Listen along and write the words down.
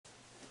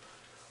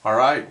All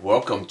right,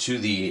 welcome to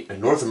the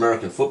North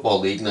American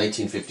Football League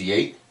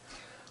 1958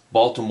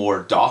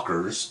 Baltimore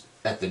Dockers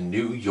at the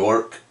New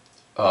York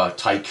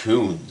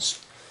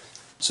Tycoons.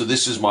 So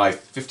this is my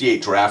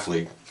 58 draft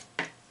league.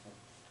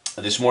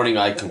 This morning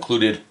I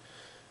concluded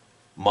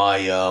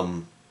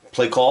my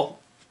play call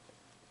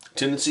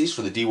tendencies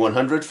for the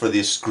D100 for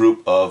this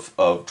group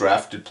of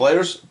drafted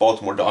players,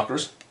 Baltimore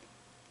Dockers.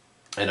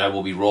 And I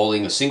will be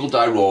rolling a single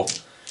die roll.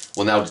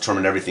 Will now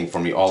determine everything for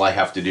me. All I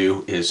have to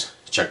do is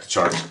check the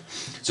charts.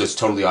 So it's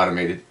totally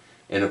automated.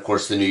 And of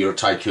course the New York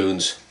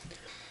Tycoons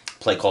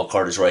play call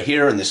card is right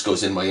here, and this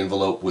goes in my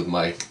envelope with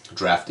my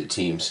drafted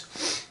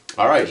teams.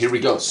 Alright, here we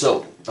go.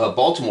 So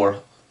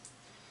Baltimore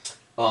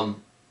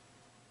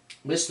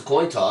missed the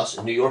coin toss,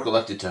 and New York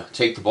elected to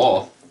take the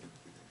ball.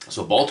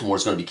 So Baltimore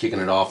is going to be kicking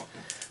it off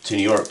to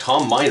New York.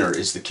 Tom Miner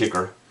is the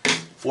kicker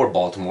for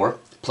Baltimore.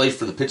 Played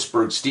for the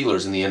Pittsburgh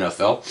Steelers in the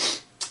NFL.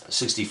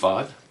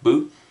 65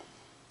 boot.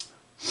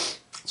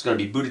 It's going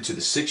to be booted to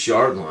the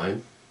 6-yard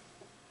line.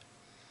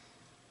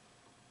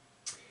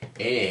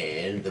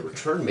 And the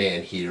return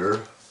man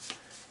here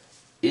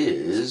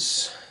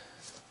is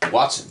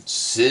Watson,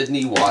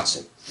 Sidney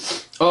Watson.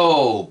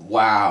 Oh,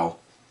 wow.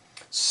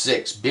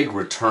 6, big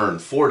return,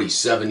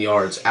 47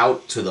 yards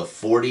out to the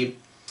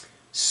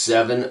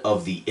 47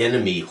 of the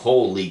enemy.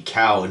 Holy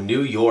cow, in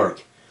New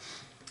York.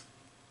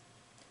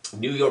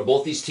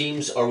 Both these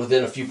teams are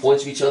within a few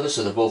points of each other,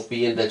 so they're both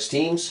B-index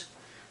teams.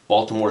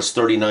 Baltimore is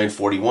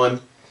 39-41,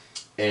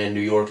 and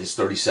New York is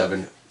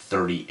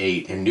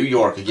 37-38. And New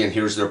York, again,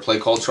 here's their play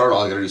call chart.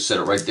 All I got to do is set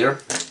it right there.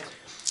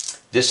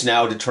 This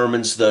now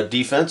determines the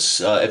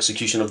defense,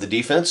 execution of the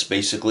defense.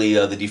 Basically,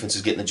 the defense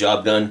is getting the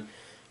job done.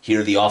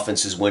 Here, the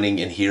offense is winning,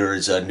 and here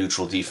is a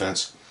neutral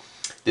defense.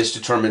 This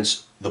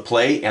determines the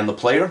play and the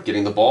player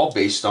getting the ball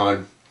based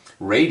on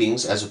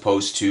ratings as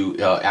opposed to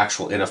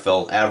actual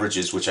NFL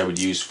averages, which I would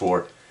use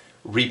for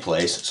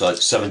replays. So at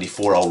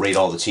 74, I'll rate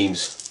all the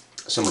teams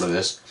similar to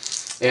this.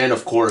 And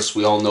of course,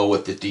 we all know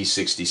what the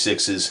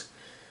D66 is.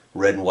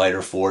 Red and white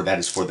are for. That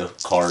is for the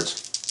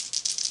cards.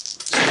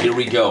 So here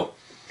we go.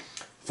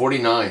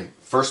 49.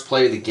 First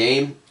play of the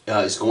game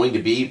is going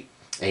to be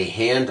a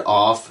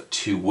handoff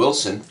to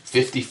Wilson.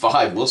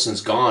 55.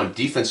 Wilson's gone.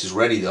 Defense is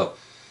ready though.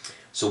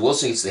 So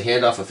Wilson gets the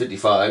handoff of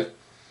 55.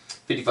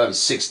 55 is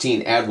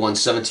 16. Add 1,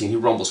 17. He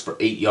rumbles for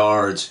 8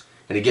 yards.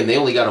 And again, they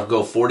only got to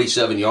go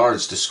 47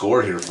 yards to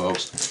score here,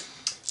 folks.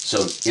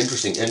 So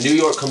interesting. And New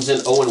York comes in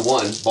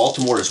 0-1.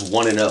 Baltimore is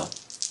 1-0.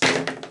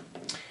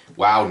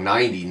 Wow,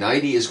 90.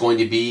 90 is going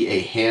to be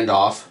a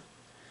handoff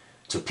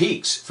to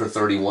Peaks for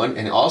 31.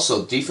 And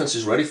also, defense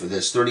is ready for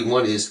this.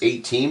 31 is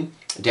 18.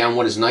 Down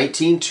 1 is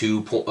 19.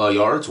 2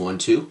 yards. 1,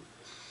 2.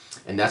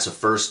 And that's a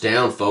first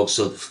down, folks.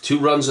 So 2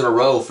 runs in a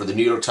row for the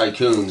New York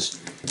Tycoons.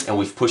 And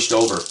we've pushed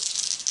over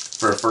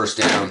for a first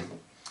down.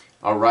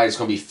 All right, it's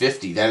going to be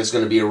 50. That is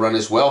going to be a run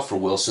as well for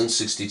Wilson.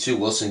 62.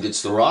 Wilson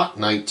gets the rock.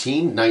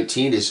 19.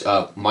 19 is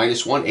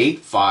 -1. 8.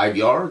 5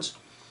 yards.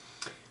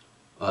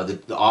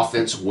 The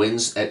offense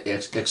wins at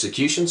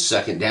execution.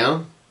 Second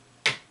down.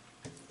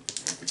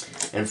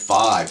 And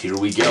 5. Here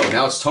we go.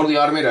 Now it's totally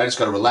automated. I just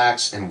got to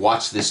relax and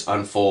watch this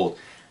unfold.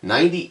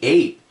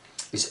 98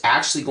 is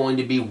actually going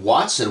to be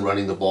Watson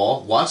running the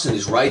ball. Watson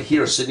is right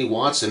here. Sidney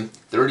Watson,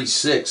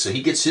 36. So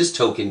he gets his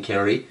token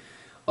carry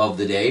of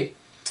the day.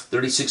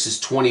 36 is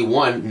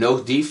 21. No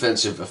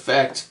defensive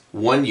effect.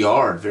 1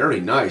 yard. Very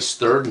nice.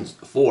 3rd and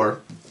 4.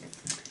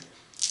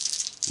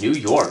 New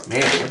York.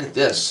 Man, look at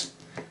this.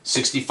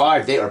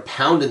 65, they are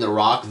pounding the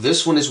rock.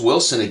 This one is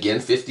Wilson again,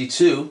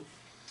 52.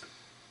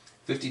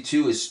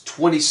 52 is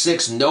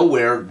 26,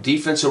 nowhere.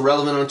 Defense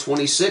irrelevant on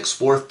 26.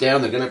 4th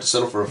down, they're going to have to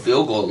settle for a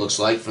field goal, it looks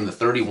like, from the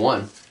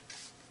 31.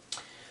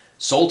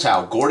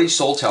 Soltow, Gordy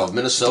Soltow of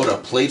Minnesota,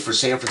 played for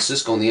San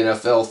Francisco in the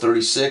NFL.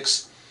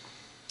 36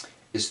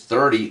 is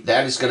 30.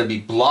 That is going to be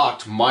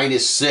blocked,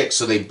 -6,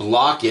 so they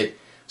block it.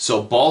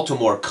 So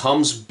Baltimore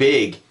comes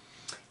big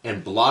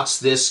and blocks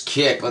this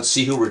kick. Let's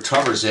see who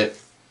recovers it.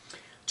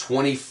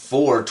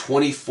 24.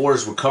 24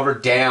 is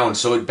recovered down,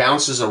 so it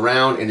bounces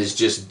around and is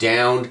just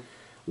downed,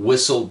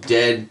 whistled,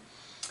 dead.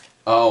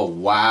 Oh,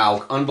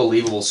 wow.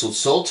 Unbelievable. So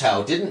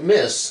Soltow didn't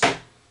miss.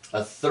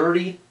 A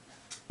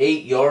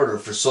 38-yarder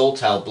for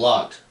Soltow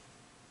blocked.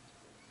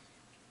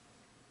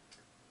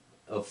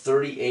 Of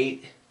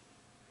 38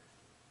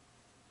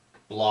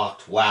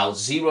 blocked. Wow,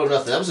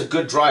 0-0. That was a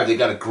good drive. They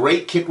got a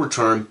great kick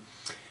return.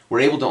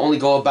 We're able to only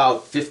go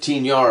about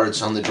 15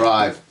 yards on the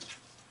drive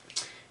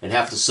and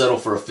have to settle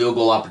for a field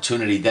goal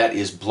opportunity that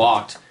is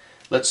blocked.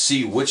 Let's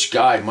see which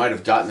guy might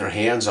have gotten their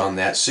hands on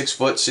that.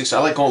 6'6". I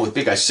like going with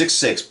big guys.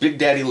 6'6". Big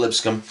Daddy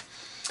Lipscomb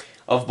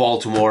of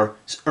Baltimore.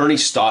 Ernie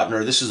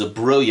Stotner. This is a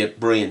brilliant,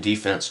 brilliant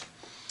defense.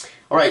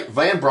 All right,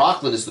 Van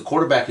Brocklin is the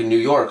quarterback in New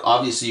York.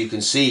 Obviously, you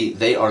can see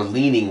they are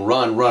leaning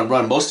run, run,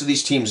 run. Most of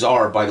these teams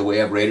are, by the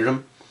way, I've rated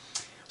them.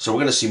 So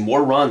we're going to see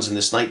more runs in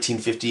this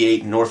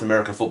 1958 North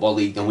American Football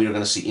League than we are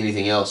going to see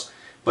anything else.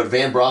 But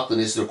Van Brocklin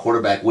is their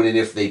quarterback, when and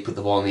if they put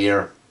the ball in the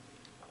air.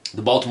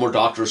 The Baltimore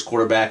Doctors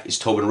quarterback is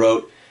Tobin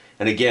Rote.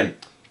 And again,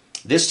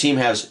 this team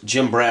has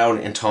Jim Brown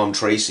and Tom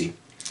Tracy.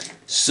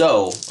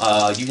 So,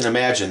 you can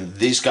imagine,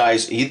 these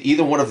guys,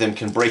 either one of them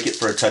can break it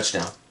for a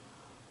touchdown.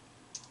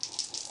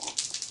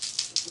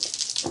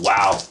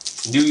 Wow.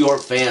 New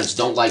York fans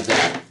don't like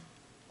that.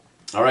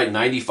 All right,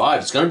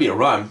 95. It's going to be a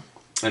run,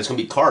 and it's going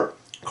to be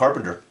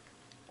Carpenter.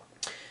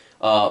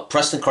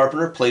 Preston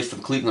Carpenter played for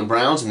the Cleveland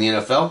Browns in the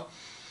NFL.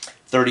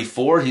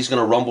 34, he's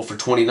going to rumble for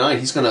 29.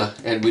 He's going to,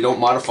 and we don't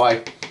modify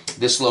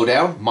this low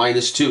down,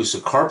 -2. So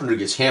Carpenter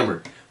gets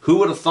hammered. Who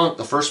would have thunk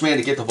the first man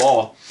to get the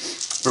ball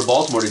for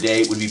Baltimore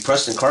today would be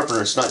Preston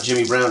Carpenter? It's not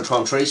Jimmy Brown and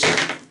Tom Tracy.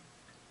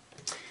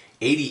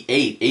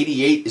 88.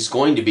 88 is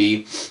going to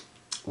be,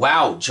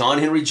 wow, John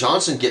Henry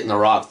Johnson getting the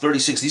rock.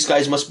 36. These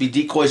guys must be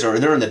decoys, or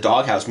they're in the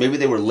doghouse. Maybe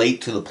they were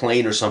late to the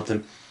plane or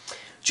something.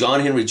 John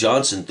Henry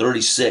Johnson,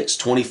 36.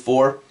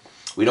 24.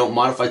 We don't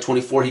modify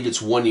 24. He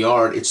gets 1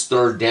 yard. It's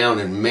third down.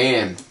 And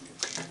man,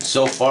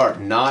 so far,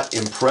 not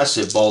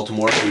impressive,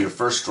 Baltimore, for your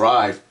first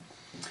drive.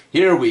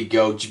 Here we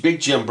go.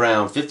 Big Jim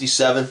Brown,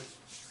 57.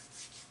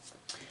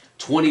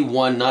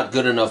 21, not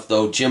good enough,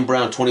 though. Jim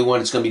Brown, 21.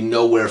 It's going to be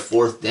nowhere,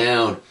 fourth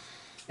down.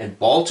 And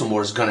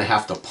Baltimore is going to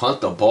have to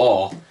punt the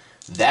ball.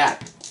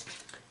 That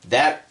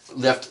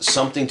left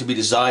something to be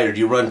desired.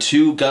 You run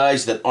two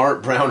guys that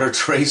aren't Brown or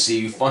Tracy.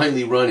 You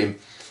finally run him.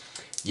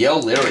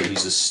 Yell Larry,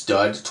 he's a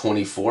stud,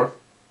 24.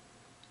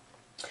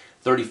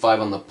 35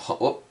 on the punt.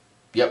 Oh,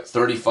 yep,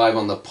 35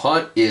 on the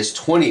punt is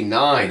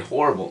 29.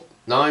 Horrible.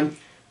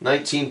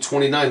 19,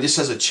 29. This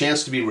has a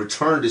chance to be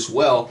returned as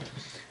well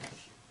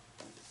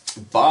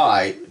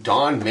by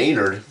Don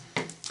Maynard.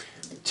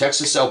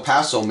 Texas El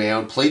Paso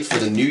man, played for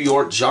the New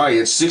York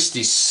Giants.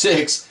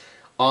 66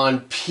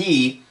 on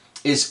P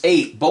is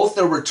 8. Both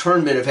their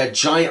return men have had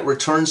giant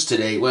returns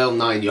today. Well,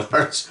 9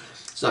 yards.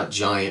 It's not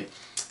giant.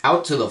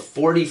 Out to the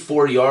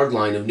 44-yard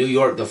line of New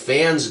York. The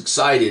fans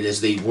excited as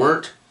they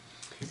weren't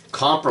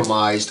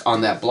compromised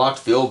on that blocked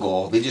field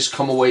goal. They just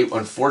come away,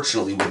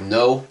 unfortunately, with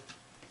no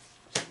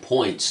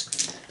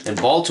points.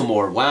 And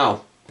Baltimore,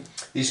 wow.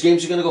 These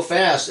games are going to go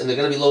fast, and they're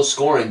going to be low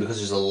scoring because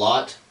there's a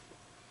lot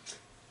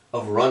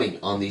of running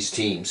on these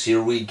teams.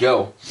 Here we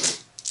go.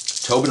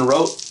 Tobin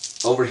wrote.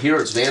 Over here,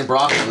 it's Van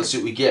Brocklin. Let's see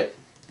what we get.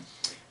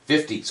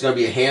 50. It's going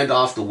to be a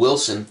handoff to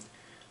Wilson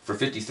for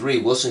 53.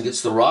 Wilson gets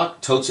the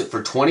rock, totes it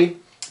for 20.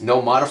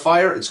 No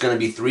modifier. It's going to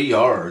be 3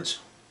 yards.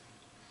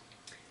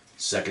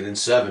 2nd and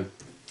 7.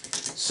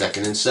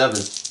 2nd and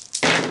 7.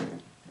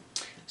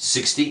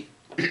 60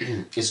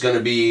 is going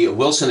to be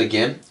Wilson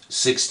again.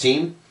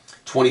 16.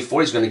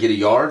 24. He's going to get a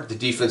yard. The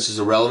defense is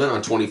irrelevant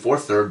on 24.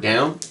 Third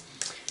down.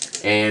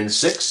 And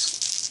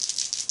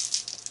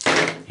 6.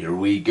 Here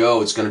we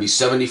go. It's going to be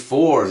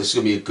 74. This is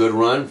going to be a good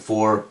run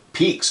for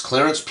Peaks.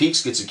 Clarence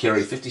Peaks gets a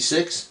carry.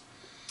 56.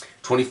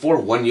 24.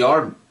 1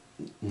 yard.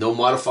 No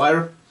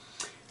modifier.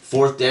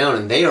 Fourth down,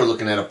 and they are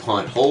looking at a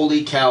punt.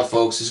 Holy cow,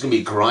 folks. This is going to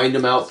be grind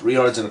them out. 3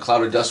 yards in a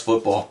cloud of dust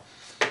football.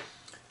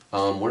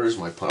 Where is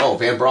my punt? Oh,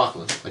 Van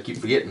Brocklin. I keep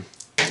forgetting.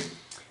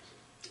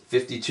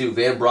 52.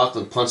 Van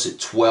Brocklin punts at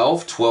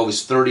 12. 12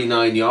 is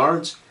 39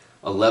 yards.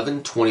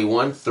 11,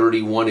 21,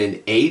 31,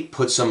 and 8.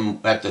 Puts them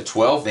at the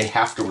 12. They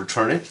have to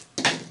return it.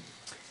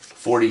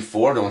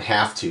 44, don't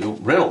have to.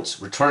 Reynolds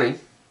returning.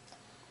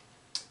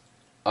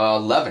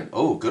 11.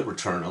 Oh, good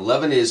return.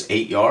 11 is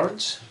 8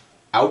 yards.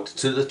 Out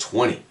to the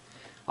 20.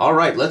 All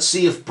right, let's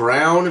see if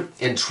Brown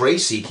and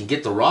Tracy can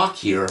get the rock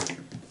here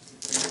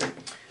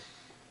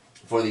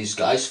for these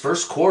guys.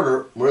 First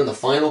quarter, we're in the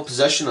final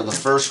possession of the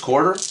first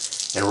quarter.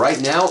 And right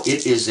now,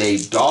 it is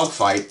a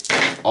dogfight,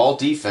 all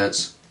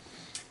defense.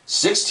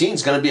 16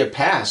 is going to be a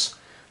pass.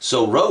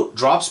 So Rote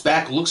drops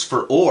back, looks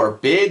for Orr.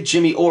 Big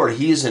Jimmy Orr.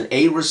 He is an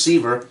A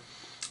receiver.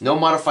 No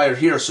modifier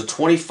here. So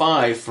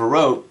 25 for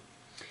Rote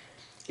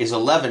is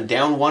 11.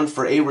 Down 1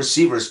 for A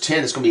receivers.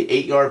 10. It's going to be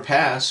an 8-yard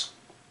pass.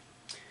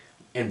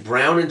 And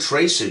Brown and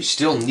Tracy,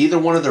 still neither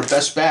one of their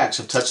best backs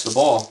have touched the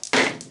ball.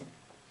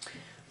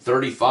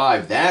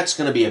 35. That's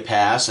going to be a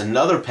pass.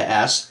 Another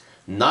pass.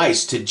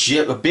 Nice to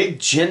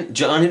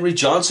John Henry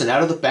Johnson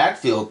out of the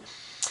backfield.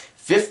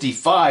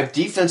 55.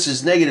 Defense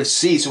is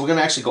 -C, so we're going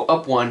to actually go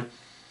up 1.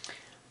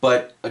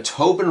 But a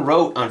Tobin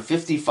Rote on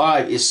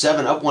 55 is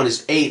 7. Up 1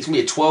 is 8. It's going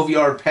to be a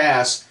 12-yard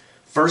pass.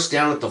 First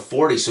down at the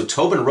 40. So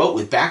Tobin Rote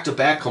with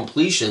back-to-back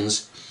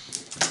completions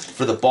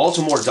for the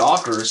Baltimore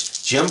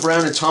Dockers. Jim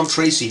Brown and Tom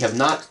Tracy have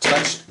not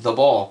touched the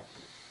ball.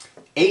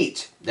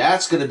 8.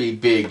 That's going to be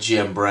big,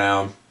 Jim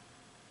Brown.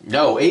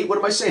 No, 8. What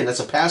am I saying?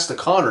 That's a pass to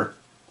Connor.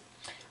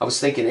 I was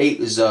thinking 8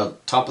 is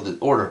top of the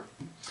order.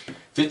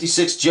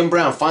 56. Jim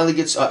Brown finally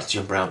gets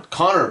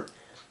Connor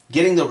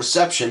getting the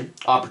reception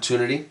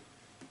opportunity.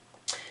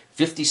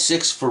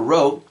 56 for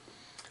Rote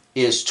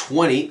is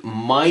 20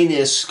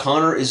 minus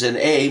Connor is an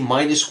A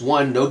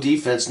 -1. No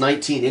defense.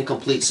 19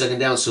 incomplete. Second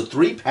down. So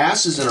 3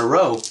 passes in a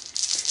row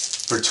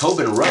for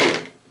Tobin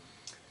Rote.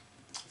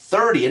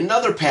 30,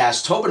 another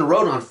pass. Tobin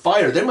Rote on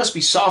fire. They must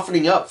be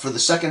softening up for the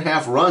second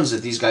half runs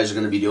that these guys are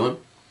going to be doing.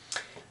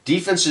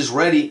 Defense is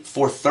ready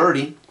for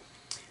 30.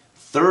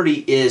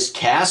 30 is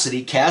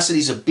Cassidy.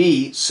 Cassidy's a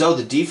B, so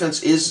the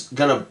defense is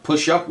going to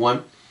push up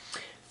 1.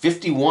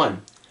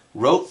 51.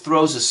 Rote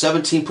throws a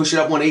 17, push it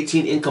up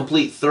 118,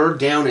 incomplete. 3rd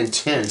down and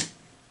 10.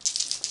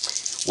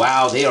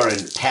 Wow, they are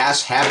in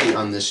pass happy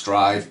on this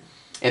drive.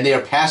 And they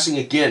are passing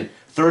again.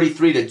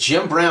 33 to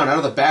Jim Brown out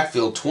of the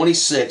backfield,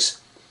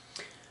 26.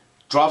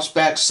 Drops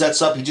back,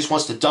 sets up. He just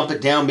wants to dump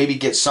it down, maybe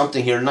get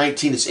something here.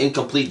 19, it's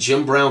incomplete.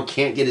 Jim Brown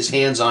can't get his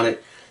hands on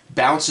it.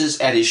 Bounces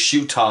at his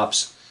shoe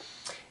tops.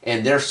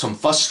 And there's some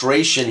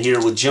frustration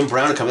here with Jim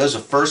Brown coming. That was the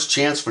first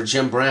chance for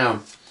Jim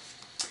Brown.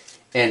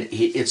 And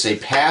it's a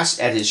pass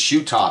at his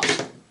shoe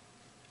tops.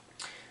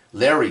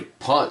 Larry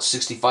punt.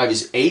 65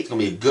 is 8.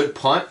 Going to be a good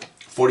punt.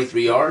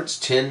 43 yards.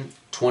 10,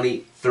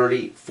 20,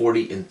 30,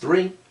 40, and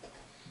 3.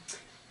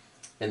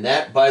 And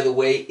that, by the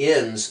way,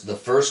 ends the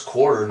first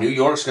quarter. New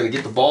York's going to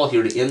get the ball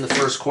here to end the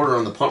first quarter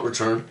on the punt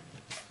return.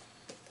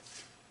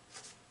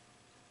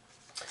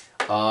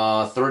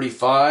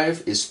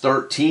 35 is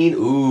 13.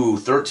 Ooh,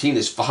 13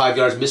 is 5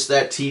 yards. Missed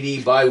that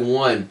TD by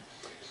 1.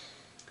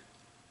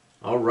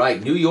 All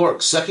right, New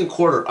York, second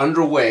quarter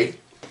underway.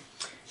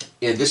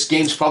 And this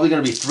game's probably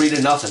going to be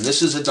 3-0.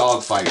 This is a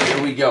dogfight.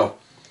 Here we go.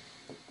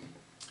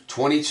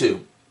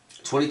 22.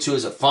 22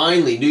 is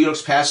finally New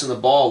York's passing the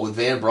ball with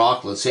Van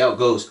Brocklin. Let's see how it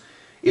goes.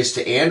 It's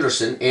to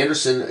Anderson.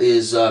 Anderson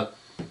is a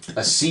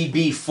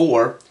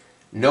CB4.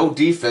 No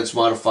defense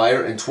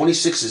modifier. And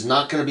 26 is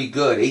not going to be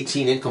good.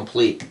 18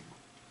 incomplete.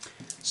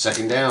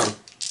 Second down.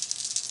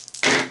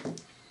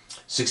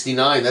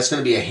 69, that's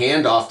going to be a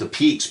handoff to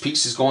Peaks.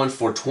 Peaks is going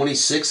for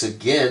 26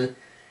 again.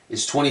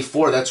 It's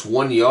 24, that's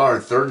 1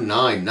 yard. 3rd and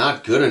 9,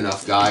 not good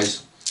enough,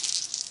 guys.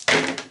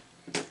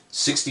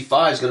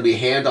 65 is going to be a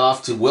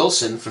handoff to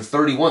Wilson for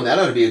 31. That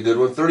ought to be a good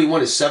one.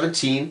 31 is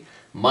 17.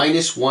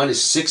 Minus 1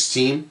 is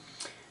 16.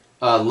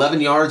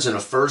 11 yards and a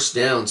first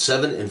down.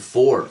 7 and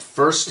 4.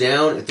 First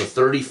down at the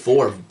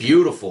 34.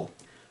 Beautiful.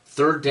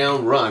 3rd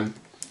down run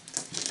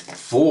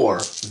for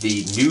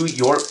the New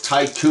York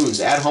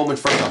Tycoons at home in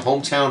front of the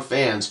hometown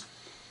fans.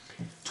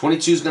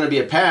 22 is going to be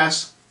a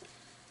pass.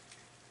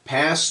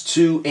 Pass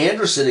to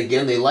Anderson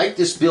again. They like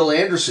this Bill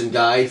Anderson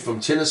guy from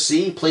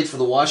Tennessee. Played for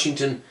the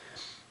Washington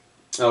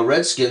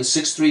Redskins.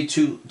 6'3",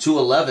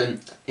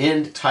 211.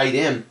 End tight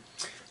end.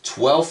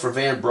 12 for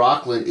Van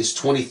Brocklin is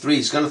 23.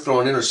 He's going to throw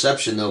an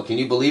interception, though. Can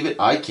you believe it?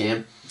 I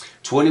can.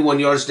 21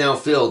 yards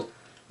downfield.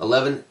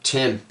 11,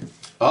 10.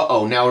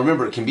 Uh-oh. Now,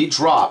 remember, it can be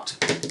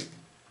dropped.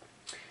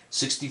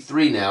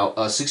 63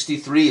 now.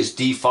 63 is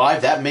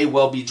D5. That may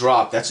well be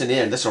dropped. That's an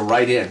end. That's a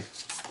right end.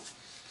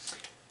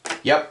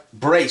 Yep.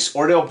 Brace.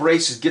 Ordell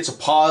Brace gets a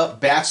paw,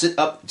 bats it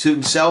up to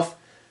himself.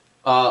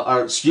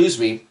 Bats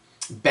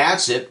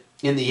it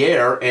in the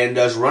air and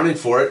is running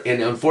for it.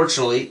 And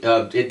unfortunately,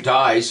 it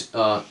dies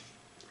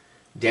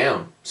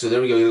down. So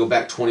there we go. We go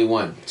back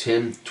 21.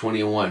 10,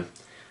 21.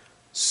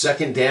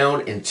 Second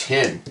down and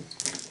 10.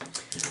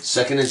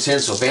 Second and 10.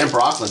 So Van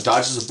Brocklin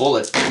dodges a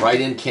bullet. Right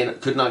in.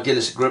 Could not get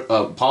his grip,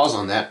 paws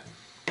on that.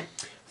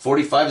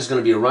 45 is going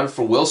to be a run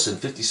for Wilson.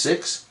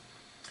 56.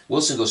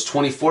 Wilson goes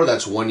 24.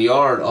 That's 1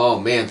 yard. Oh,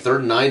 man. 3rd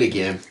and 9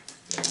 again.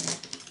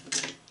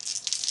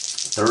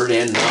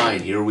 3rd and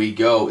 9. Here we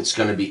go. It's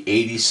going to be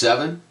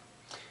 87.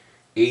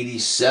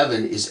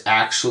 87 is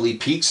actually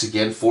Peaks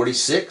again.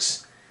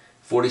 46.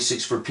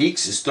 46 for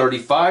Peaks is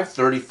 35.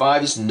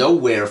 35 is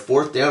nowhere.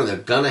 4th down. They're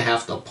going to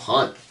have to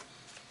punt.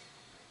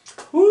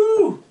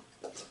 Woo!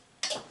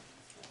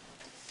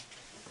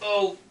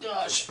 Oh,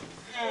 gosh.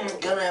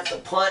 Gonna have to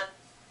punt.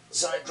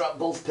 Sorry, I dropped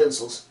both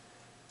pencils.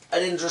 I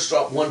didn't just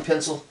drop one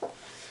pencil.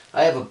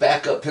 I have a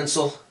backup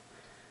pencil.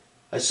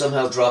 I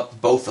somehow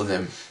dropped both of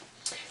them.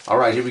 All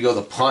right, here we go.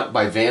 The punt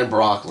by Van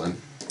Brocklin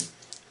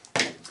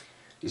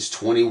is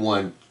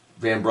 21.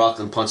 Van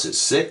Brocklin punts at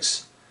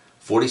 6.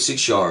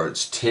 46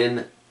 yards.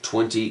 10,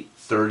 20,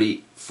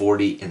 30,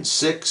 40, and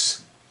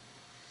 6.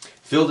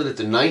 Fielded at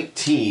the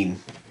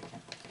 19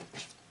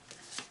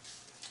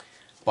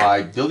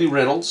 by Billy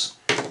Reynolds.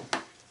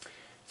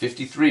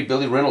 53,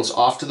 Billy Reynolds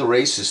off to the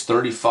races.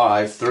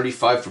 35.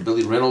 35 for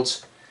Billy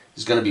Reynolds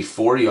is going to be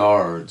 4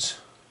 yards.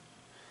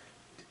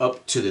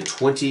 Up to the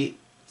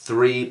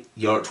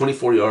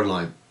 24-yard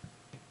line.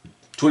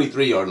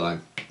 23-yard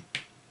line.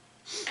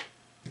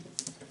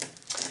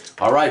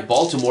 All right,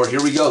 Baltimore,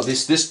 here we go.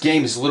 This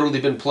game has literally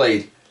been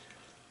played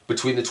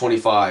between the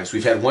 25s.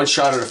 We've had one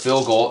shot at a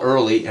field goal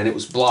early, and it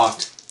was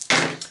blocked.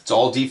 It's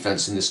all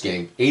defense in this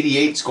game.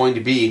 88 is going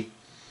to be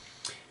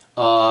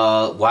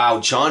wow,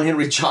 John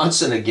Henry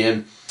Johnson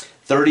again.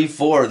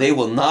 34, they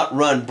will not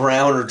run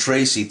Brown or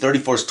Tracy.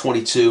 34 is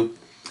 22.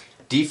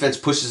 Defense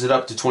pushes it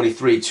up to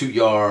 23, 2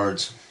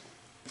 yards.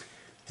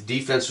 The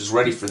defense was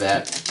ready for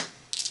that.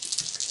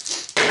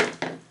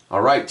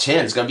 All right,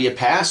 10. It's going to be a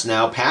pass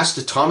now. Pass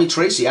to Tommy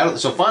Tracy.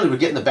 So finally, we're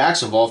getting the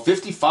backs involved.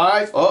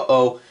 55,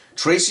 uh-oh.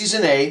 Tracy's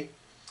an A.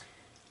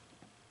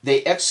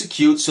 They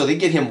execute, so they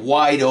get him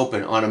wide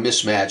open on a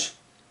mismatch.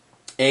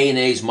 A and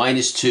A is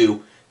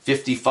 -2.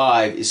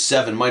 55 is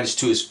 7,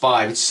 -2 is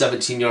 5. It's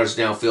 17 yards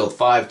downfield.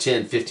 5,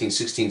 10, 15,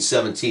 16,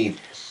 17.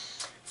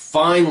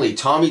 Finally,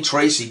 Tommy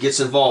Tracy gets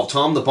involved.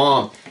 Tom the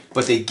Bomb.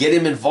 But they get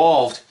him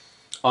involved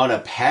on a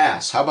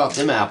pass. How about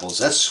them apples?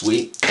 That's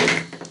sweet.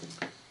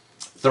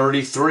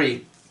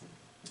 33.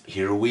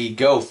 Here we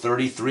go.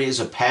 33 is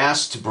a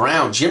pass to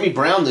Brown. Jimmy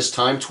Brown this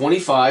time,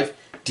 25.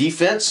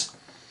 Defense.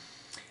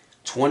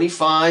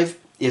 25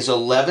 is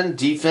 11.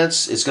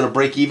 Defense is going to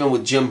break even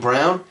with Jim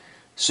Brown.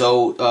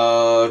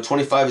 So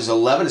 25 is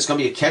 11. It's going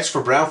to be a catch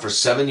for Brown for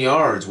 7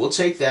 yards. We'll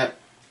take that.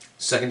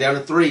 2nd down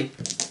and 3.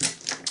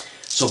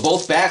 So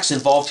both backs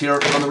involved here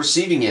on the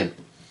receiving end.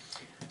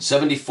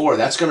 74,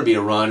 that's going to be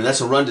a run. And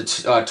that's a run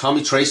to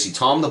Tommy Tracy.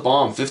 Tom the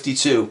Bomb,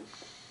 52.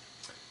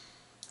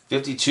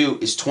 52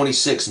 is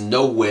 26,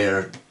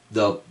 nowhere.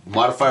 The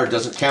modifier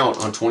doesn't count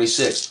on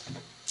 26.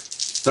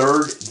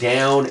 3rd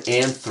down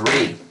and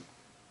 3.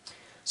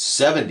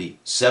 70.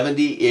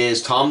 70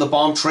 is Tom the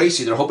Bomb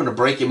Tracy. They're hoping to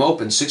break him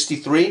open.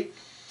 63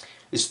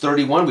 is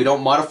 31. We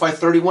don't modify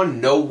 31,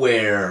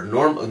 nowhere.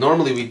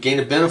 Normally we'd gain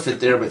a benefit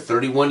there, but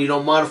 31 you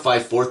don't modify.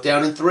 4th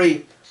down and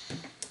 3.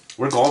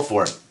 We're going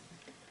for it.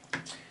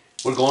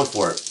 We're going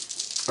for it.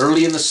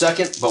 Early in the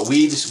second, but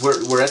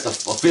we're at the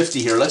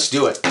 50 here. Let's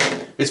do it.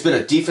 It's been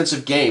a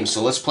defensive game,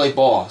 so let's play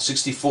ball.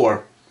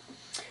 64.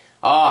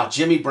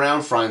 Jimmy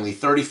Brown finally.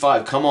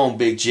 35. Come on,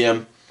 Big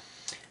Jim.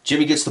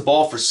 Jimmy gets the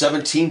ball for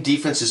 17.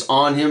 Defense is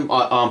on him,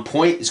 on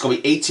point. It's going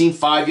to be 18,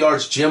 5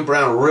 yards. Jim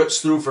Brown rips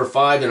through for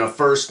 5 and a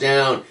 1st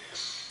down.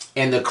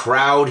 And the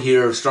crowd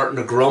here starting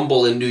to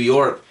grumble in New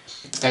York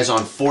as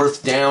on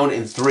 4th down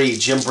and 3.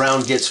 Jim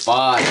Brown gets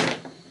 5.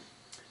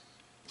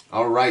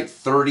 All right,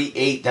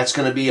 38. That's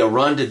going to be a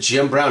run to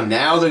Jim Brown.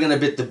 Now they're going to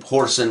get the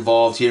horse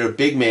involved here.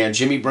 Big man,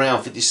 Jimmy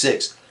Brown,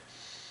 56.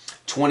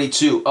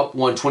 22, up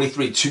 1,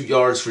 23, 2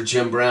 yards for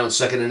Jim Brown,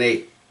 2nd and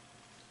 8.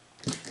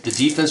 The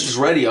defense was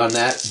ready on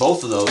that,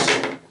 both of those.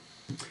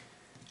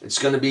 It's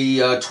going to be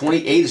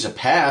 28 is a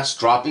pass,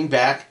 dropping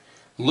back,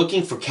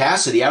 looking for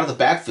Cassidy out of the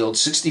backfield,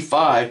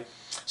 65.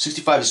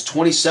 65 is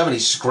 27.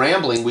 He's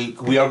scrambling.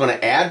 We are going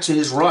to add to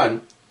his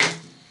run.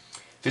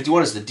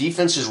 51 is the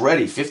defense is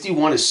ready.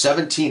 51 is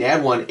 17.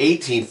 Add 1,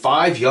 18.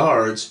 5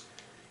 yards.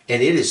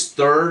 And it is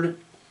 3rd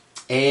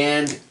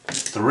and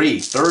 3.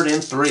 3rd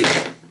and 3.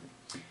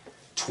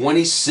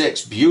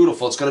 26.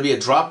 Beautiful. It's going to be a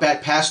drop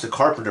back pass to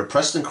Carpenter.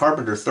 Preston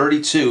Carpenter,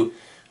 32.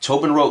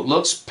 Tobin Rote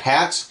looks,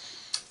 pats,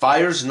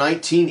 fires,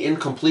 19.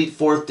 Incomplete,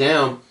 4th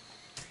down.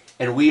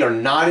 And we are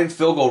not in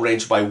field goal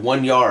range by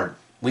 1 yard.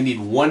 We need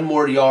 1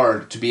 more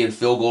yard to be in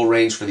field goal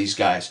range for these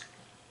guys.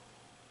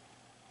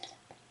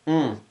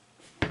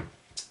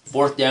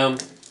 4th down,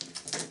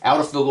 out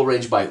of field goal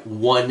range by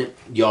 1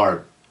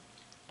 yard.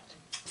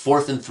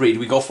 4th and 3. Do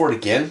we go for it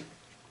again?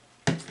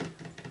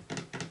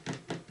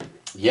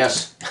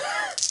 Yes.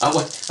 I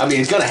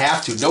mean, it's going to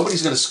have to.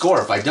 Nobody's going to score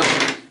if I don't.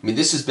 I mean,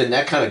 this has been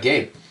that kind of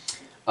game.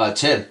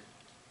 10.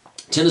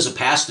 10 is a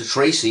pass to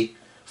Tracy.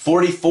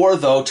 44,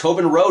 though.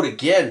 Tobin Rote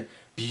again.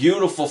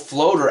 Beautiful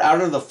floater out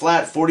of the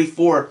flat.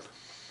 44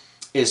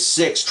 is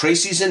 6.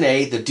 Tracy's an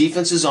A. The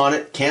defense is on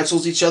it.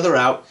 Cancels each other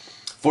out.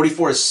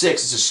 44 is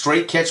 6. It's a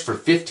straight catch for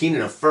 15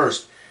 and a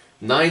 1st.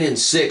 9 and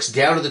 6.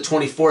 Down to the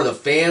 24. The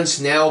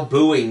fans now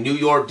booing New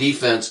York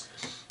defense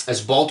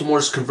as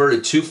Baltimore's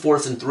converted 2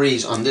 4th and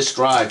 3s on this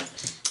drive.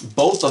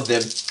 Both of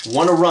them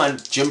want to run.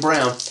 Jim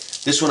Brown.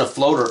 This one a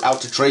floater out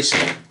to Tracy.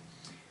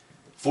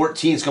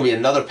 14 is going to be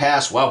another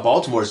pass. Wow,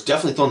 Baltimore is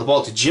definitely throwing the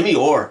ball to Jimmy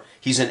Orr.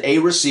 He's an A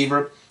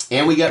receiver.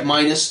 And we got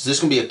minus. This is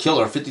going to be a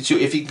killer. 52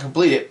 if he can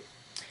complete it.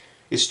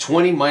 Is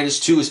 20 minus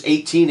 2 is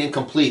 18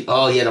 incomplete.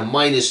 Oh, he had a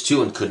minus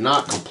 2 and could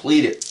not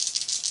complete it.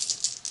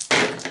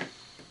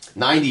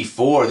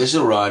 94. This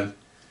is a run.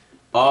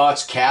 Oh,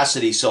 it's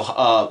Cassidy. So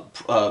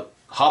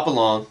hop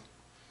along.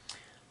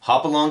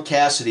 Hop along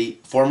Cassidy,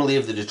 formerly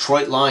of the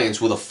Detroit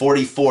Lions, with a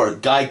 44.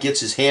 Guy gets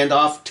his hand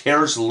off,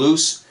 tears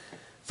loose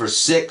for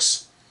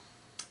 6.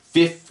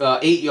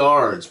 8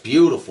 yards.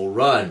 Beautiful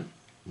run.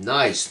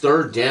 Nice.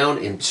 3rd down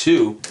and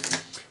 2.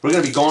 We're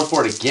going to be going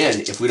for it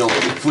again if we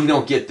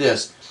don't get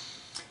this.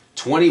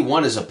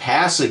 21 is a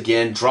pass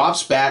again.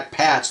 Drops back.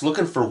 Pats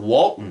looking for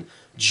Walton.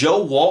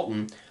 Joe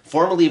Walton,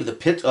 formerly of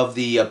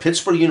the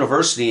Pittsburgh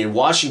University and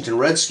Washington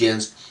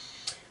Redskins.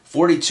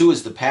 42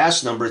 is the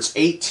pass number. It's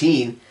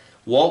 18.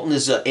 Walton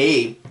is a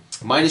A.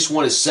 Minus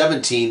 1 is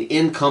 17.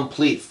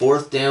 Incomplete.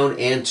 4th down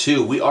and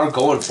 2. We are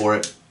going for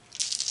it.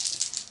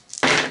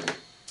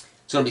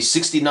 It's going to be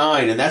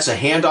 69, and that's a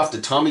handoff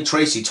to Tommy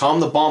Tracy. Tom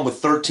the Bomb with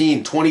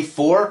 13.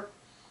 24.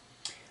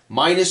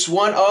 Minus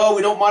 1. Oh,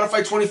 we don't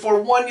modify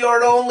 24. 1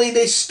 yard only.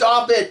 They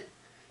stop it.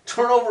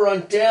 Turnover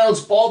on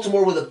downs.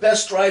 Baltimore with the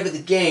best drive of the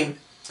game.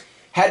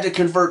 Had to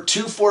convert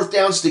 2 4th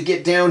downs to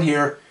get down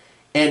here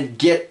and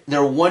get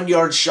their 1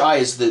 yard shy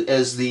as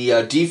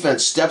the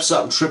defense steps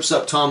up and trips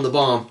up Tom the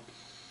Bomb.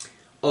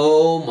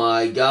 Oh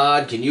my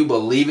God, can you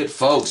believe it,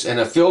 folks? And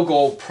a field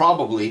goal,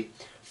 probably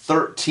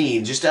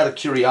 13, just out of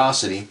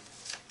curiosity.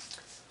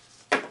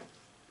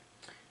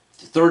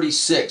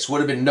 36 would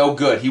have been no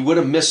good. He would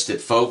have missed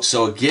it, folks.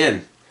 So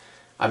again,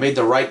 I made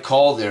the right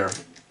call there.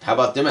 How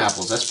about them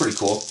apples? That's pretty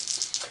cool.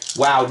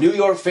 Wow, New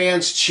York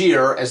fans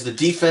cheer as the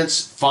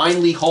defense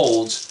finally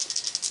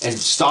holds and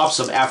stops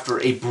them after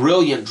a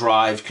brilliant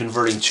drive,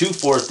 converting 2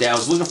 4th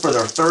downs, looking for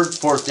their 3rd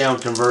 4th down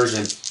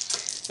conversion.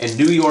 And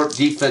New York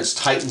defense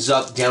tightens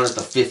up down at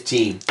the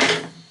 15.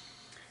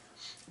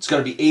 It's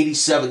going to be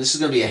 87. This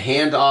is going to be a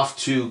handoff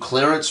to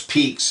Clarence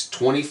Peaks,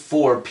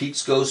 24.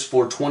 Peaks goes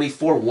for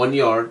 24, 1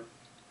 yard.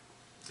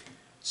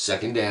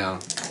 Second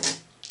down.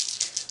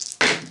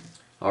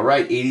 All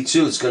right,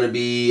 82. It's going to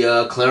be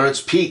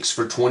Clarence Peaks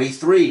for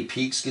 23.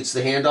 Peaks gets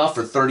the handoff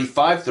for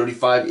 35.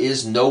 35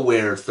 is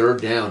nowhere.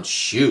 Third down.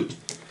 Shoot.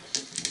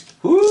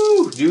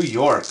 Woo! New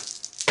York.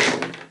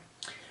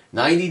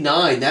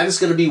 99. That is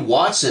going to be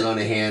Watson on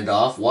a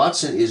handoff.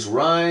 Watson is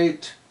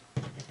right.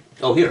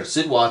 Oh, here.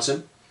 Sid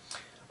Watson.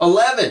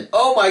 11.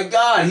 Oh, my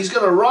God. He's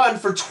going to run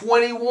for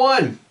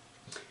 21.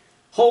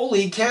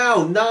 Holy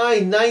cow.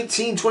 9,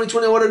 19,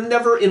 2020. I would have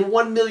never in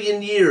 1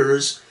 million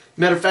years.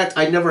 Matter of fact,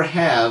 I never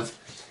have.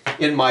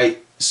 In my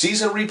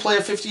season replay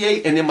of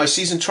 58 and in my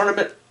season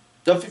tournament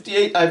of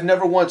 58, I've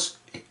never once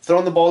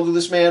thrown the ball to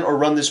this man or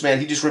run this man.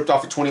 He just ripped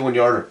off a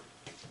 21-yarder.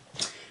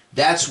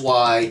 That's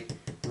why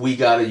we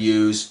got to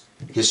use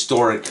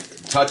historic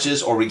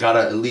touches, or we got to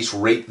at least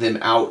rate them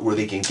out where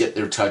they can get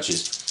their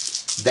touches.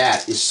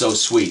 That is so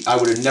sweet. I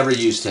would have never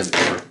used him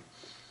ever.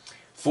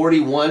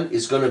 41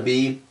 is going to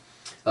be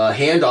a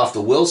handoff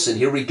to Wilson.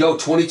 Here we go.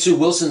 22.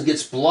 Wilson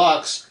gets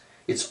blocks.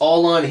 It's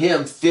all on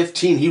him.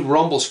 15. He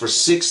rumbles for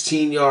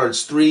 16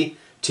 yards. 3,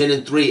 10,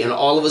 and 3. And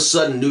all of a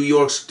sudden, New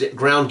York's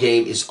ground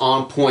game is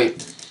on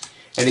point.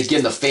 And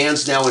again, the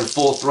fans now in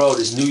full throat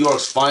as New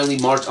York's finally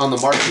on the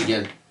march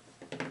again.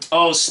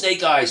 Oh,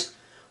 Snake Eyes.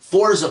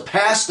 4 is a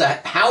pass to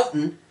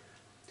Houghton.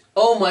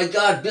 Oh, my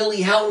God.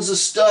 Billy Houghton's a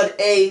stud.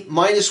 A,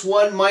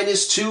 -1,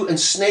 -2, and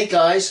Snake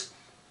Eyes.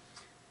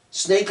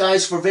 Snake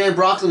Eyes for Van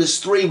Brocklin is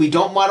 3. We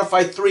don't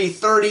modify 3.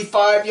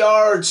 35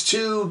 yards.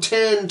 2,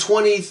 10,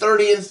 20,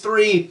 30, and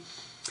 3.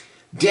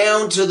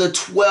 Down to the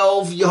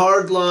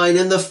 12-yard line.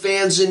 And the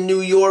fans in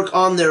New York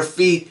on their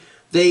feet.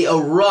 They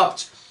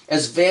erupt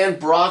as Van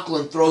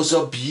Brocklin throws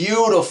a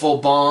beautiful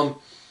bomb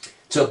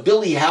to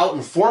Billy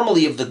Houghton,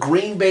 formerly of the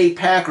Green Bay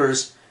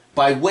Packers,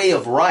 by way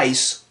of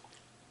Rice.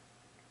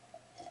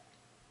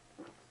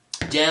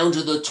 Down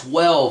to the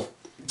 12.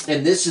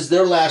 And this is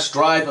their last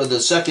drive of the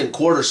second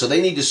quarter, so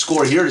they need to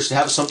score here just to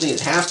have something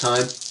at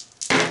halftime.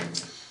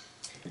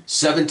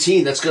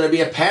 17, that's going to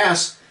be a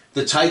pass.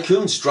 The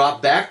Tycoons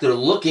drop back. They're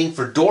looking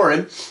for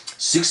Doran.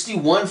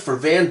 61 for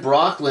Van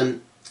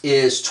Brocklin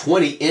is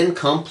 20,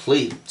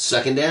 incomplete.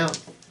 Second down.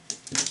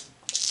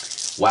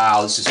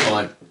 Wow, this is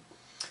fun.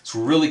 It's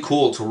really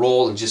cool to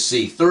roll and just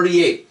see.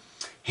 38,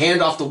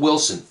 handoff to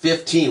Wilson.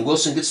 15,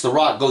 Wilson gets the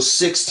rock, goes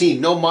 16,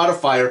 no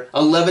modifier,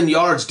 11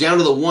 yards, down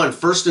to the 1.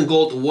 First and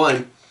goal to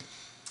 1.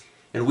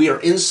 And we are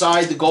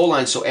inside the goal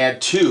line, so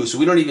add 2. So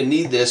we don't even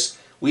need this.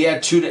 We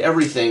add 2 to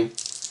everything.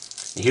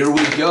 And here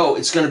we go.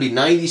 It's going to be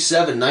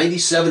 97.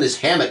 97 is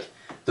Hammock,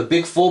 the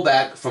big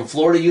fullback from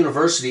Florida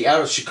University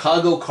out of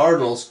Chicago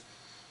Cardinals.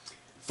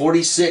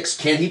 46,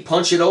 can he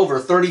punch it over?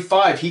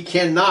 35, he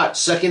cannot.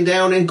 Second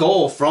down and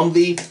goal from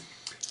the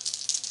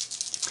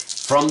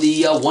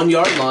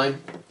 1-yard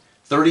line.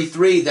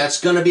 33, that's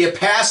going to be a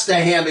pass to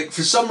Hammock.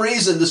 For some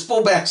reason, this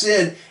fullback's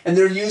in, and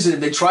they're using him.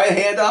 They try a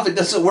handoff, it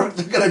doesn't work.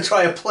 They're going to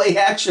try a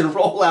play-action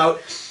rollout,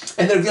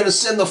 and they're going to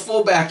send the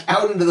fullback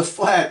out into the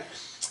flat.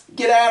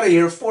 Get out of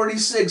here.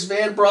 46,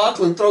 Van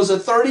Brocklin throws a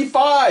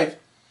 35.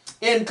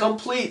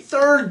 Incomplete.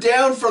 Third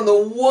down from the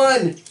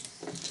 1.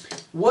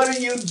 What are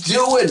you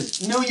doing?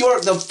 New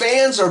York, the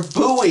fans are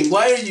booing.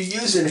 Why are you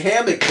using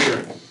Hammock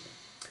here?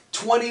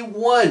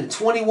 21.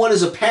 21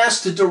 is a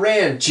pass to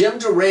Duran. Jim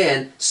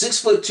Duran,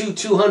 6'2",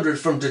 200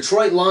 from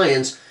Detroit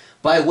Lions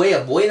by way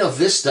of Buena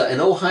Vista and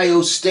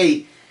Ohio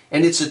State.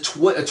 And it's a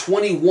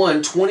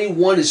 21.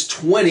 21 is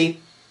 20.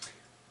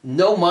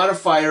 No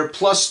modifier,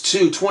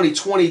 +2. 20,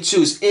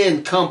 22 is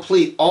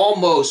incomplete.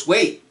 Almost.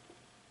 Wait.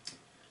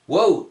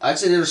 Whoa,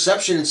 that's an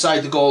interception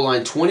inside the goal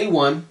line.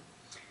 21.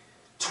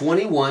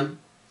 21.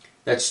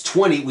 That's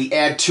 20. We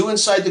add 2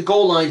 inside the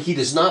goal line. He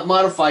does not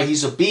modify.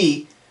 He's a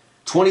B.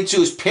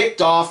 22 is picked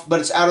off,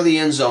 but it's out of the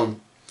end zone.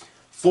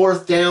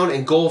 Fourth down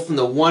and goal from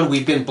the 1.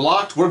 We've been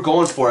blocked. We're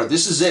going for it.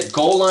 This is it.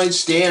 Goal line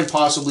stand,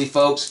 possibly,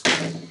 folks.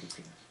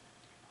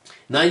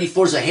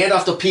 94 is a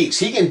handoff to Peaks.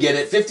 He can get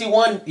it.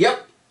 51,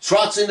 yep,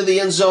 trots into the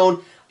end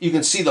zone. You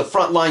can see the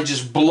front line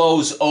just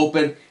blows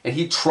open, and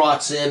he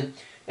trots in.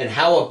 And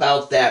how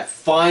about that?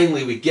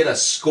 Finally, we get a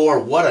score.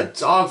 What a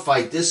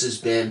dogfight this has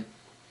been.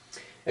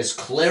 As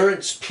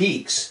Clarence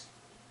Peaks,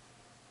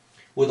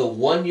 with a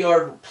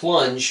 1-yard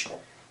plunge,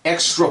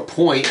 extra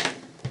point,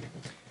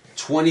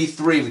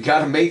 23. We got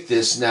to make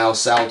this now,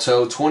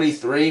 Salto.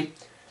 23.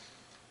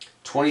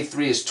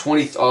 23 is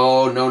 20.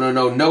 Oh,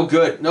 no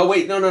good. No,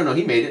 wait, no.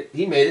 He made it.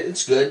 He made it.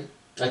 It's good.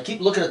 I keep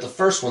looking at the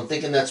first one,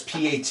 thinking that's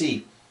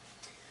PAT.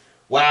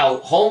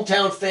 Wow,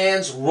 hometown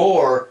fans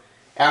roar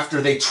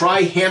after they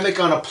try Hammock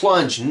on a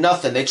plunge.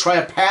 Nothing. They try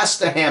a pass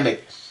to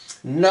Hammock.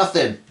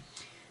 Nothing.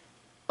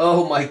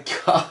 Oh, my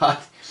God.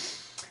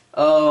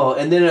 Oh,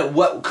 and then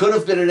what could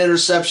have been an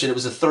interception, it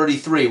was a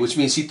 33, which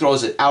means he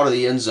throws it out of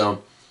the end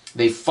zone.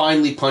 They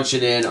finally punch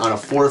it in on a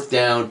 4th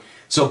down.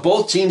 So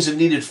both teams have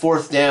needed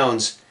 4th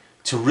downs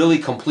to really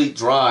complete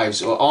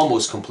drives, or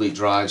almost complete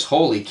drives.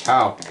 Holy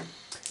cow.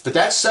 But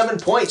that's 7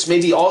 points,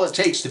 maybe all it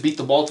takes to beat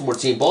the Baltimore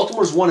team.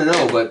 Baltimore's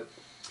 1-0, but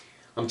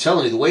I'm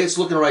telling you, the way it's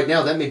looking right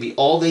now, that may be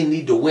all they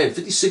need to win.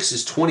 56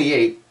 is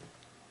 28.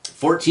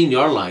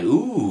 14-yard line.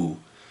 Ooh,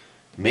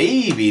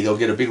 maybe they'll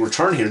get a big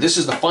return here. This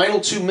is the final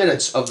 2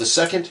 minutes of the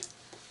second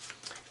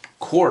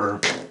quarter.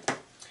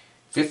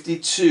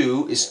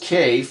 52 is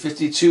K.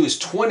 52 is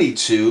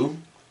 22.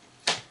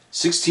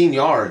 16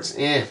 yards.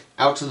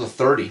 Out to the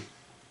 30.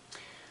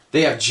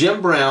 They have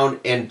Jim Brown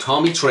and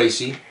Tommy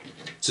Tracy.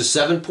 It's a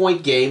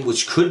 7-point game,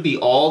 which could be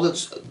all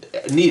that's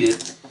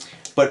needed.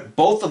 But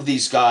both of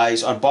these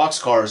guys on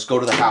boxcars go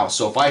to the house.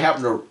 So if I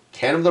happen to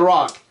hand them the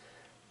rock,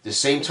 the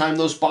same time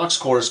those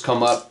boxcars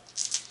come up,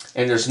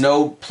 and there's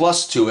no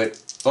plus to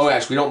it. Oh,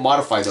 actually, we don't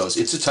modify those.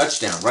 It's a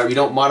touchdown, right? We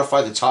don't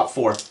modify the top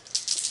 4.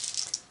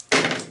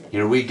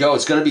 Here we go.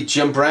 It's going to be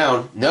Jim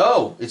Brown.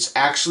 No, it's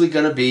actually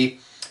going to be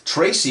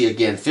Tracy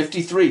again.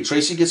 53.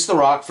 Tracy gets the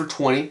rock for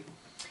 20.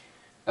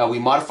 We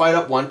modified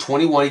up 1.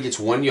 21. He gets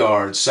 1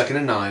 yard. 2nd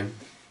and 9.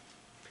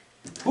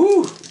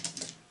 Woo!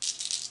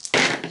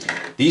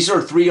 These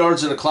are 3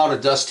 yards in a cloud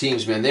of dust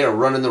teams, man. They are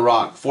running the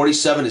rock.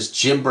 47 is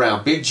Jim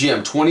Brown. Big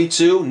Jim.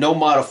 22. No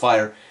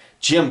modifier.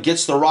 Jim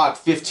gets the rock.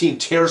 15.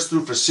 Tears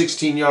through for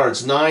 16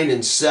 yards. 9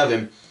 and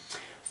 7.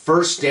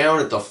 First down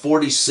at the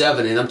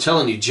 47. And I'm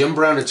telling you, Jim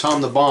Brown and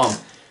Tom the Bomb,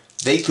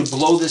 they could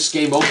blow this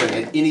game open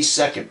at any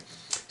second.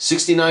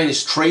 69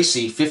 is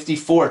Tracy.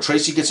 54.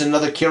 Tracy gets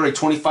another carry.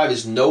 25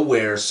 is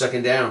nowhere.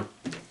 2nd down.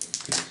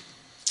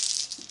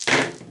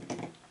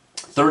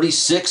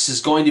 36 is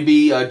going to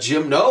be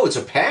Jim. No, it's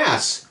a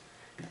pass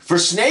for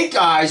Snake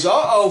Eyes.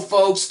 Uh-oh,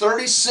 folks.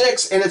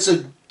 36, and it's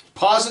a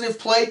positive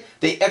play.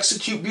 They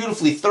execute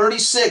beautifully.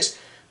 36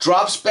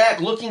 drops back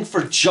looking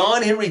for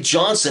John Henry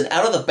Johnson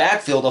out of the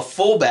backfield, a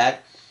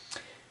fullback.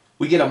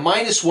 We get a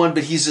 -1,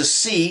 but he's a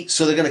C,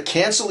 so they're going to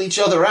cancel each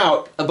other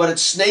out. But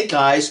it's Snake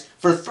Eyes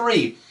for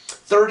 3.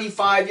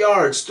 35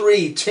 yards.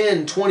 3,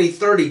 10, 20,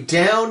 30.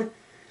 Down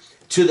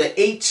to the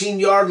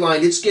 18-yard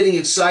line. It's getting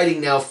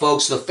exciting now,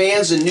 folks. The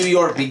fans in New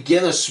York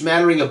begin a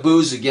smattering of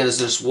boos again as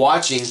they're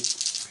watching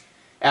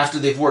after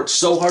they've worked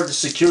so hard to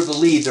secure the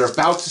lead. They're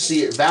about to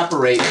see it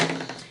evaporate.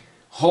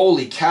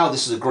 Holy cow,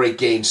 this is a great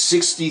game.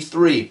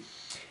 63.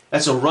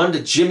 That's a run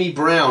to Jimmy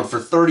Brown for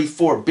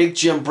 34. Big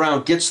Jim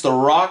Brown gets the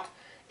rock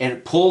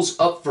and pulls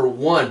up for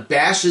 1.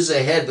 Bashes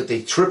ahead, but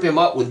they trip him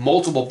up with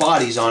multiple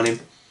bodies on him.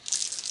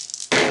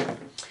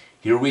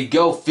 Here we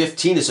go.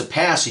 15 is a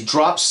pass. He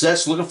drops,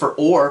 sets, looking for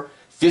Orr.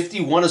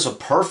 51 is a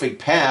perfect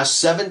pass.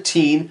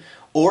 17,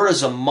 Orr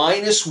is a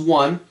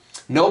 -1.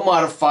 No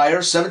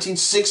modifier.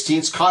 17-16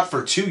 is caught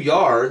for 2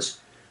 yards.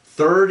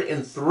 3rd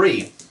and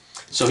 3.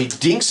 So he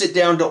dinks it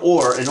down to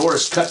Orr, and Orr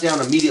is cut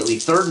down immediately.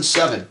 3rd and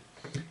 7.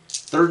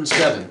 3rd and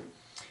 7.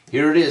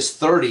 Here it is,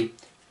 30.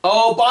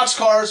 Oh,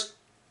 boxcars.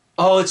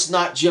 Oh, it's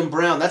not Jim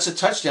Brown. That's a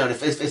touchdown.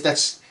 If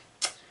that's...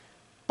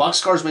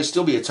 Boxcars may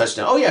still be a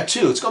touchdown. Oh, yeah,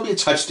 2. It's going to be a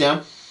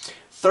touchdown.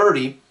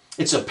 30.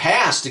 It's a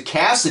pass to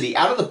Cassidy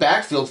out of the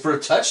backfield for a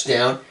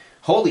touchdown.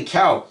 Holy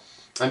cow.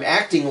 I'm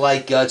acting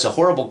like it's a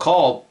horrible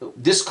call.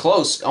 This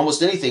close,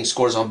 almost anything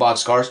scores on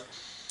boxcars.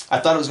 I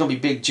thought it was going to be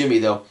Big Jimmy,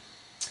 though.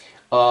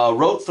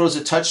 Rote throws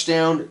a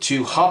touchdown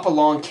to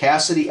Hopalong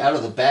Cassidy out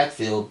of the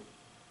backfield.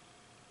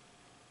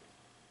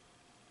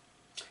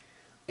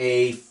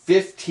 A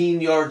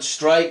 15-yard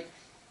strike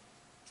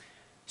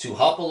to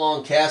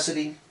Hopalong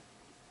Cassidy.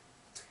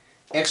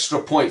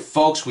 Extra point,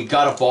 folks. We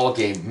got a ball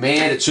game.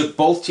 Man, it took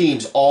both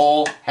teams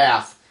all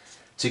half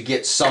to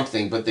get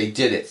something, but they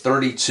did it.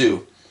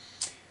 32.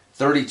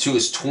 32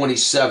 is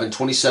 27.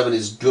 27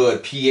 is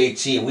good.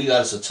 P18. We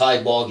got us a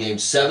tied ball game.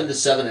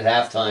 7-7 at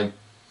halftime.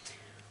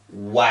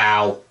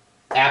 Wow.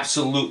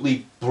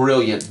 Absolutely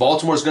brilliant.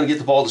 Baltimore's going to get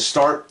the ball to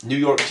start. New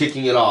York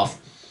kicking it off.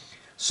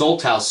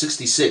 Soltow,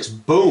 66.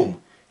 Boom.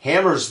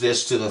 Hammers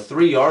this to the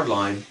 3-yard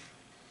line.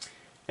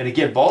 And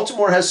again,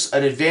 Baltimore has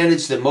an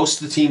advantage that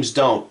most of the teams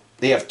don't.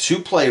 They have 2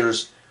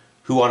 players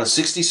who on a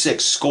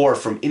 66 score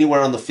from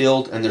anywhere on the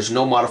field, and there's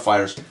no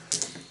modifiers.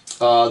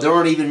 There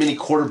aren't even many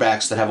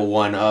quarterbacks that have a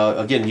 1.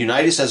 Again,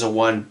 Unitas has a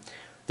 1.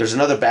 There's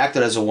another back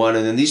that has a 1,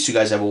 and then these 2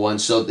 guys have a 1.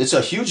 So it's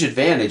a huge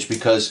advantage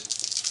because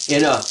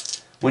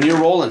when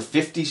you're rolling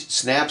 50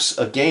 snaps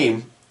a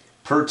game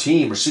per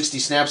team or 60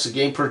 snaps a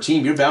game per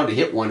team, you're bound to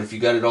hit 1 if you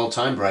got it all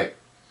timed right.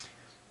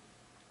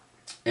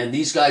 And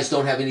these guys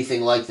don't have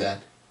anything like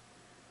that.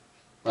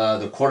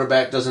 The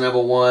quarterback doesn't have a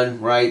 1,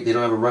 right? They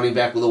don't have a running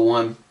back with a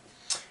 1.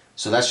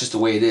 So that's just the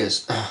way it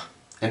is.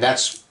 And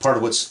that's part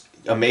of what's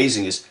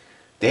amazing is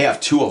they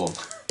have 2 of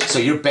them. So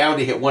you're bound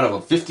to hit 1 of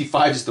them.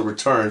 55 is the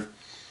return.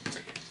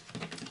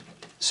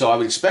 So I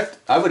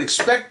would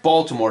expect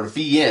Baltimore to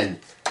be in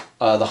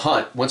the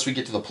hunt once we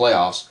get to the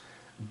playoffs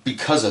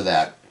because of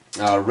that.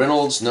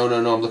 Reynolds, no,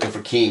 I'm looking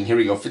for King. Here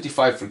we go.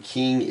 55 for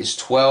King is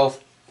 12.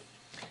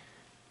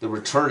 The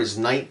return is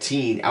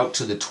 19 out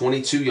to the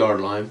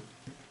 22-yard line.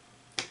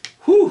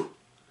 Whew.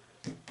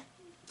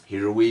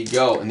 Here we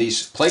go. And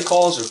these play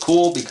calls are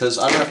cool because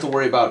I don't have to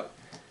worry about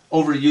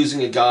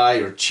overusing a guy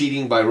or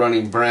cheating by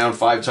running Brown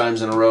 5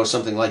 times in a row,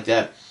 something like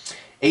that.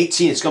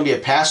 18, it's going to be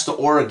a pass to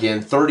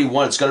Oregon.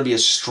 31, it's going to be a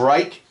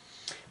strike,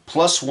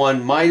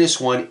 +1,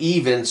 -1,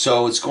 even.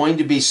 So it's going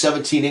to be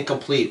 17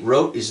 incomplete.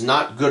 Rote is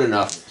not good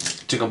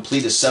enough to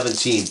complete a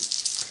 17.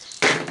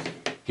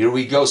 Here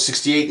we go.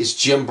 68 is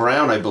Jim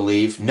Brown, I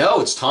believe.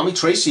 No, it's Tommy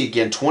Tracy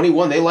again.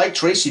 21. They like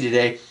Tracy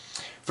today.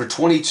 For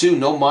 22,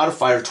 no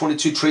modifier.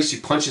 22, Tracy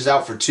punches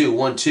out for 2.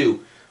 1-2.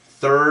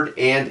 3rd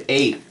and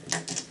 8.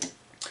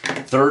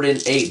 3rd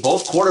and 8.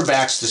 Both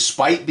quarterbacks,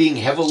 despite being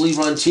heavily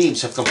run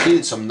teams, have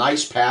completed some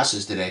nice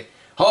passes today.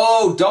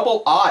 Oh,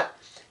 double ought.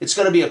 It's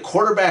going to be a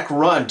quarterback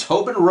run.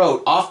 Tobin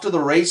Rote off to the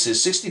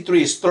races.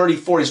 63 is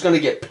 34. He's going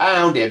to get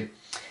pounded.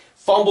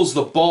 Fumbles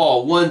the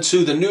ball.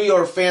 1-2. The New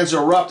York fans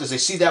erupt as they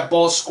see that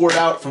ball scored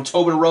out from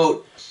Tobin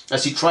Rote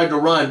as he tried to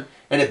run,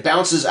 and it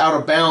bounces out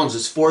of bounds.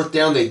 It's 4th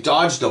down. They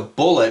dodged a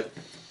bullet,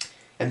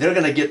 and they're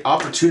going to get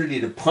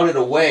opportunity to punt it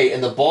away,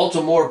 and the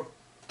Baltimore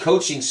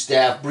coaching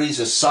staff breathes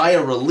a sigh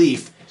of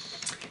relief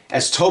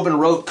as Tobin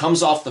Rote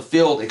comes off the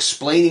field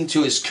explaining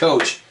to his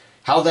coach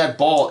how that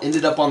ball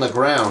ended up on the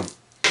ground.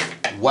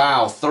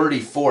 Wow,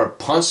 34,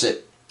 punts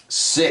it,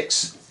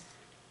 6,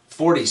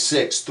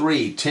 46,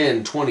 3,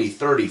 10, 20,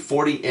 30,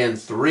 40, and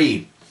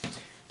 3.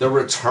 The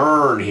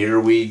return,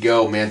 here we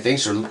go, man.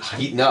 Things are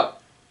heating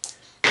up.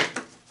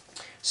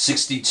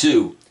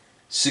 62.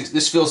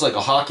 This feels like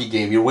a hockey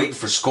game. You're waiting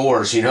for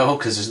scores, you know,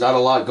 because there's not a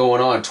lot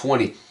going on.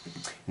 20.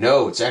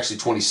 No, it's actually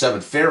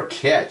 27. Fair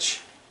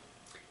catch.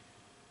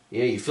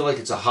 Yeah, you feel like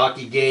it's a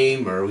hockey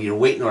game, or you're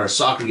waiting, or a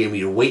soccer game, or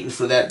you're waiting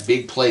for that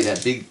big play,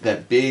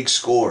 that big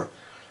score,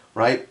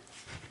 right?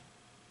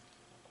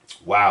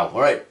 Wow.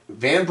 All right,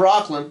 Van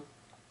Brocklin.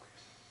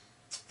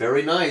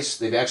 Very nice.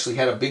 They've actually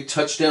had a big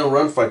touchdown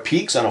run by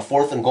Peaks on a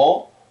 4th and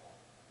goal.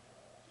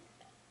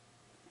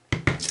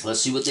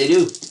 Let's see what they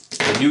do.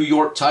 The New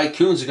York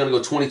Tycoons are going to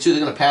go 22. They're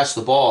going to pass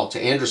the ball to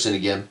Anderson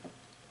again.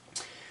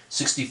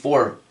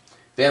 64.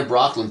 Van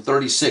Brocklin,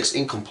 36.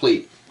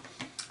 Incomplete.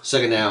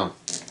 2nd down.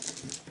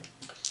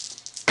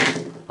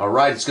 All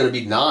right, it's going to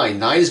be 9.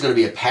 9 is going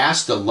to be a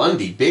pass to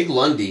Lundy. Big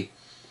Lundy.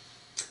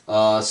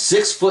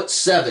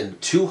 6'7",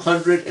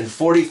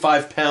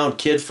 245-pound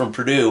kid from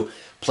Purdue.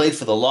 Played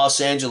for the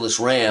Los Angeles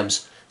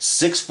Rams.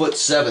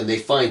 6'7". They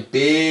find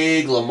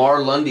big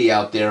Lamar Lundy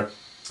out there.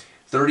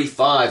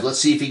 35. Let's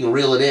see if he can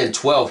reel it in.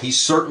 12. He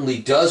certainly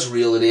does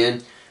reel it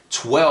in.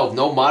 12.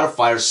 No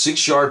modifier.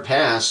 6-yard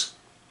pass.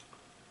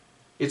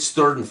 It's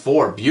 3rd and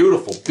 4.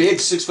 Beautiful. Big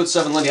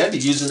 6'7" Lundy. I'd be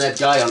using that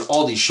guy on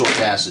all these short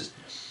passes.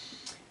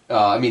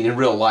 I mean, in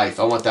real life.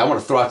 I want to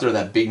throw out there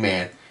that big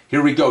man.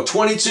 Here we go.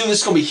 22. This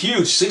is going to be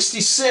huge.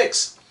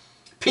 66.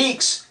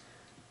 Peaks.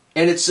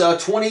 And it's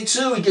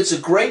 22. He gets a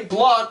great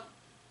block.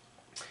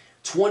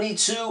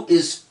 22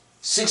 is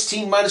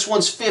 16 minus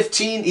 1's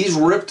 15. He's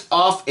ripped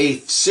off a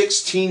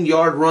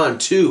 16-yard run.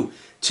 2,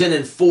 10,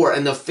 and 4.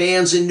 And the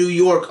fans in New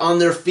York on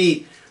their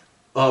feet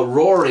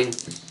roaring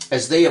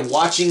as they are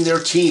watching their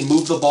team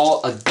move the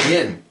ball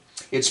again.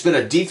 It's been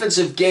a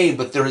defensive game,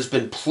 but there has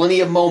been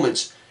plenty of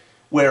moments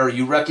where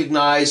you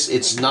recognize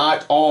it's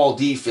not all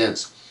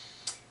defense.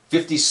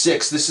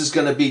 56. This is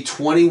going to be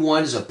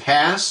 21 is a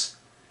pass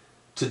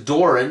to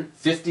Doran.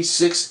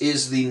 56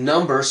 is the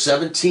number.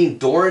 17.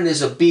 Doran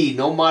is a B.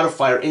 No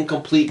modifier.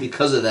 Incomplete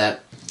because of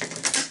that.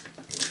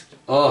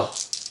 Oh,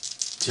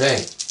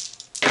 dang.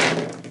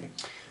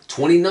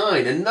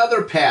 29.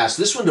 Another pass.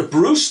 This one to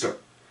Brewster.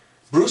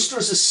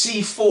 Brewster's a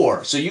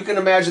C4. So you can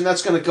imagine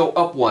that's going to go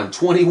up 1.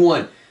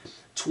 21.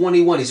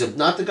 21. He's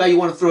not the guy you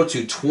want to throw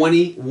to.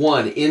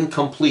 21.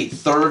 Incomplete.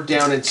 3rd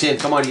down and 10.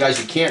 Come on, you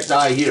guys. You can't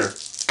die here.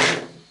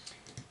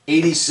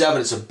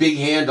 87, it's a big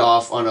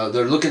handoff on a,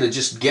 they're looking to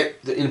just get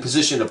in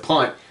position to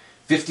punt.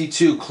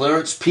 52,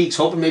 Clarence Peaks,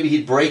 hoping maybe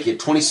he'd break it.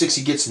 26,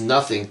 he gets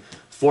nothing.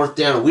 4th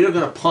down, we are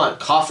going to punt,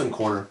 coffin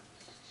corner.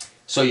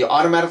 So you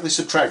automatically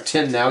subtract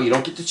 10 now, you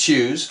don't get to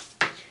choose.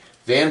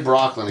 Van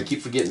Brocklin, I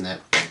keep forgetting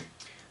that.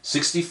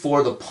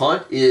 64, the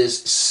punt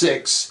is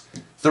 6,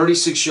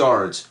 36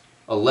 yards.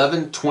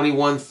 11,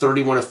 21,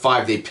 31, and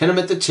 5. They pin him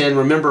at the 10.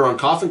 Remember, on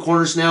coffin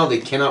corners now, they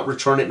cannot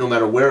return it no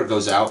matter where it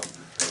goes out.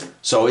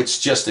 So it's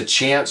just a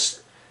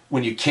chance.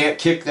 When you can't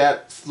kick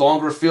that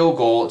longer field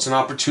goal, it's an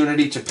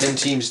opportunity to pin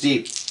teams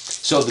deep.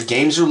 So the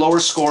games are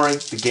lower scoring.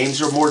 The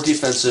games are more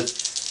defensive.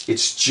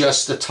 It's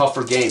just a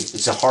tougher game.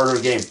 It's a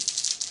harder game.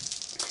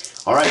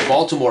 All right,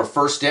 Baltimore,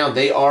 1st down.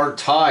 They are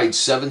tied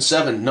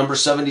 7-7. Number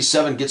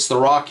 77 gets the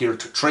rock here.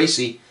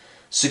 Tracy,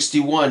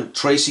 61.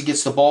 Tracy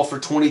gets the ball for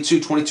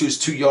 22. 22 is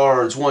 2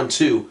 yards. 1,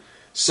 2.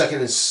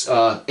 2nd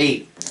and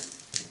 8.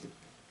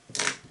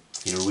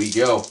 Here we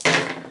go.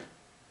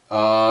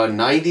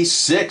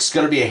 96,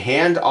 going to be a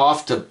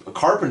handoff to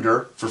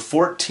Carpenter for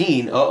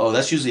 14. Uh-oh,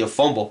 that's usually a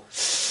fumble.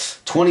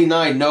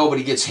 29, no, but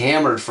he gets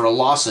hammered for a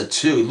loss of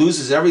 2. He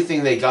loses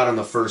everything they got on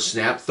the first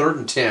snap. 3rd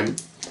and 10.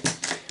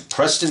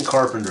 Preston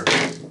Carpenter.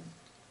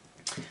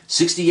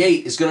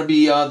 68 is going to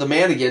be the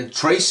man again,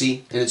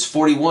 Tracy, and it's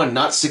 41,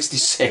 not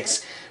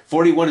 66.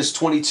 41 is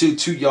 22,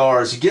 2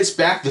 yards. He gets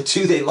back the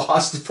 2 they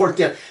lost at 4th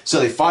down. So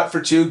they fought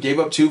for 2, gave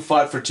up 2,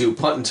 fought for 2.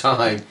 Punt in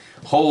time.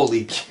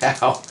 Holy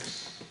cow.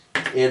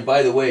 And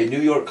by the way,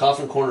 New York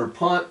coffin corner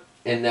punt.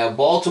 And now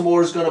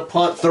Baltimore is going to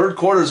punt. Third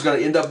quarter is going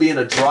to end up being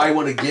a dry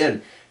one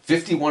again.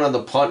 51 on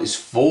the punt is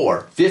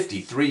 4.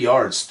 53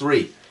 yards,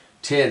 3.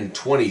 10,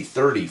 20,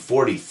 30,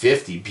 40,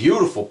 50.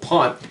 Beautiful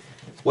punt.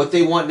 What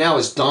they want now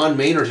is Don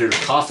Maynard here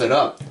to cough it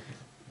up.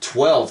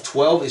 12.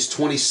 12 is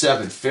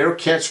 27. Fair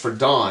catch for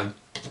Don.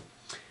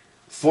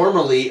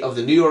 Formerly of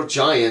the New York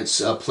Giants,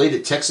 played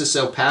at Texas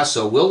El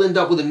Paso. Will end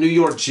up with the New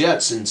York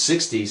Jets in the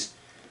 60s.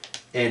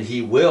 And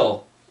he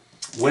will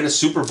win a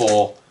Super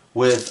Bowl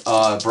with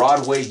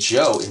Broadway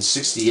Joe in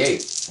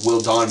 68.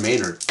 Will Don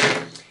Maynard.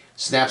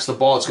 Snaps the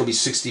ball. It's going to be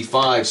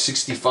 65.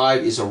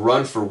 65 is a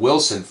run for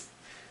Wilson.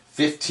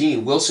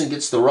 15. Wilson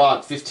gets the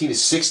rock. 15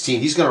 is 16.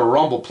 He's going to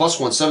rumble. Plus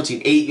 1,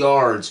 17. 8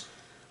 yards.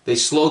 They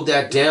slowed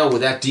that down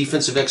with that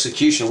defensive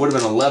execution. Would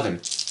have been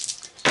 11.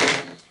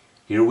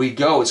 Here we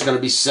go. It's going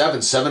to be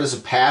 7. 7 is a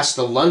pass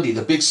to Lundy.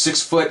 The big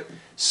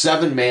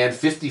 6'7" man.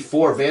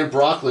 54. Van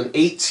Brocklin.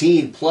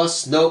 18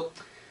 plus. Nope.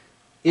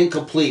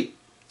 Incomplete.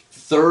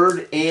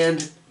 3rd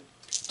and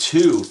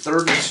 2.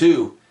 3rd and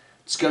 2.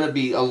 It's going to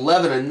be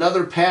 11.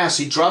 Another pass.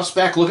 He drops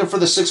back looking for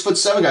the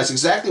 6'7" guys.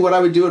 Exactly what I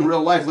would do in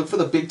real life. Look for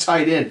the big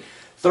tight end.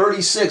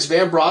 36.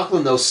 Van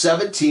Brocklin, though.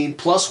 17.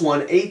 Plus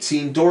 1.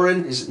 18.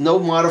 Doran is no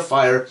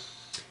modifier.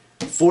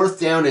 4th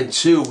down and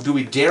 2. Do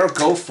we dare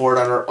go for it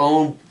on our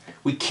own?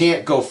 We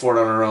can't go for it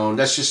on our own.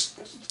 That's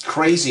just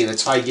crazy in a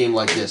tie game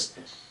like this.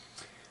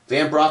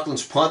 Van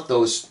Brocklin's punt,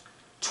 though, is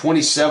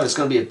 27. It's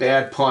going to be a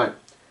bad punt.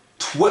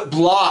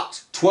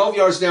 Blocked. 12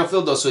 yards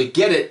downfield, though, so you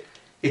get it.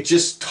 It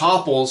just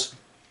topples.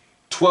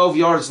 12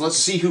 yards. Let's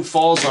see who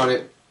falls on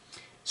it.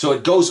 So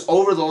it goes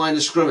over the line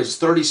of scrimmage.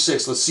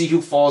 36. Let's see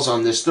who falls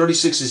on this.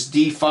 36 is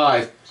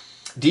D5.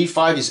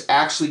 D5 is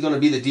actually going to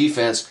be the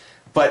defense,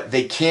 but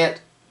they can't.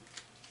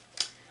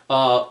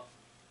 I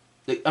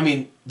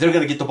mean, they're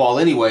going to get the ball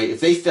anyway.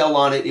 If they fell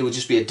on it, it would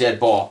just be a dead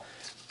ball.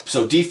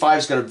 So D5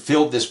 is going to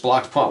field this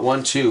blocked punt.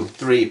 1, 2,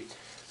 3,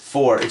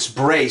 4. It's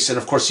brace, and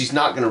of course he's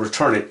not going to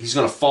return it. He's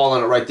going to fall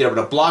on it right there.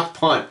 But a blocked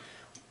punt,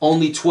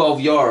 only 12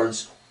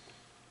 yards.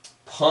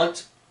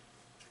 Punt.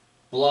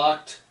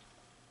 Blocked,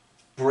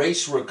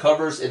 brace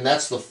recovers, and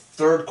that's the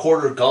 3rd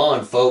quarter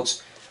gone,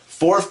 folks.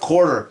 4th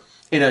quarter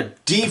in a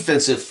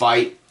defensive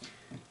fight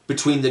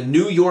between the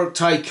New York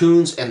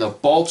Tycoons and the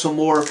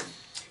Baltimore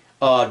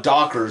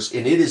Dockers,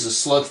 and it is a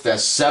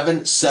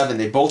slugfest. 7-7.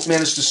 They both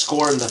managed to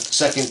score in the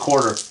 2nd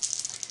quarter.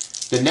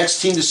 The next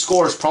team to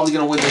score is probably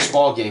going to win this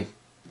ball game.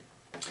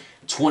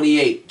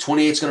 28.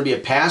 28 is going to be a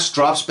pass,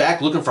 drops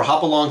back, looking for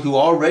Hopalong, who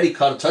already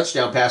caught a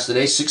touchdown pass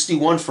today.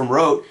 61 from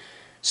Rote.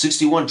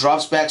 61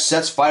 drops back,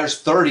 sets, fires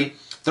 30.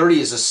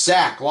 30 is a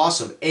sack, loss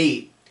of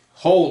 8.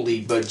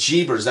 Holy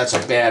bejeebers, that's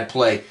a bad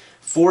play.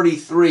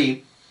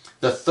 43,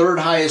 the 3rd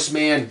highest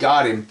man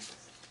got him.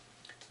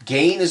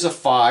 Gain is a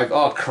 5.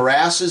 Oh,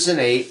 Carras is an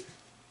 8.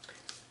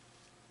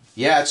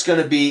 Yeah, it's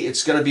gonna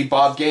be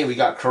Bob Gain. We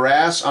got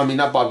Carras. I mean,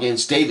 not Bob Gain.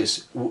 It's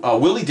Davis.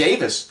 Willie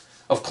Davis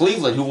of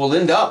Cleveland, who will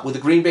end up with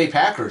the Green Bay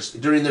Packers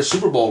during their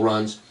Super Bowl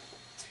runs.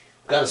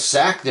 Got a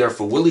sack there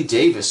for Willie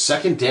Davis.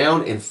 2nd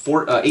down and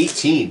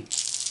 18.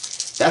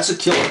 That's a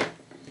killer.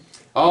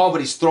 Oh,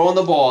 but he's throwing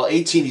the ball.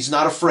 18, he's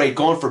not afraid.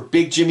 Going for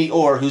Big Jimmy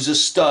Orr, who's a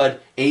stud.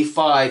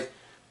 A5.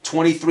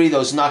 23,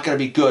 though, is not going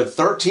to be good.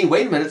 13,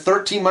 wait a minute.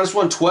 13 minus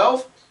 1,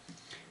 12.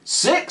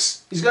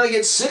 6. He's going to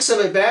get 6 of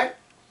it back.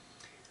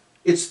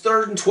 It's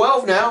 3rd and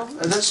 12 now,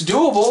 and that's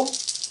doable.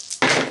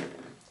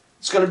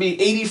 It's going to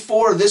be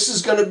 84. This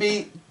is going to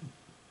be,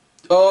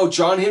 oh,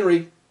 John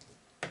Henry.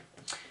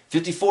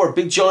 54,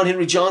 Big John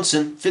Henry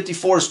Johnson.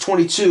 54 is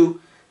 22.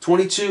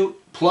 22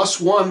 plus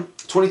 1.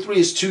 23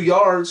 is 2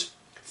 yards.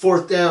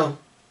 4th down.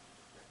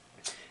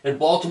 And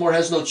Baltimore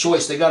has no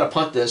choice. They got to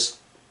punt this.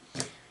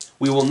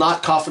 We will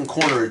not coffin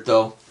corner it,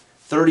 though.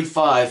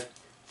 35.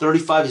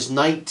 35 is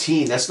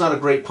 19. That's not a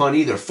great punt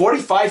either.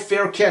 45,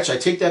 fair catch. I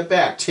take that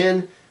back.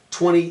 10,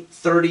 20,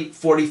 30,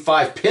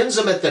 45. Pins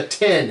him at the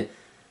 10.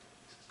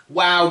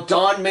 Wow,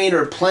 Don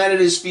Maynard planted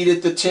his feet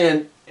at the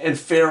 10 and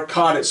fair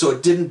caught it, so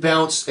it didn't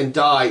bounce and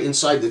die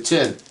inside the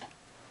 10.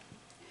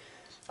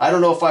 I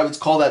don't know if I would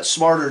call that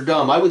smart or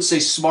dumb. I would say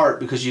smart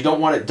because you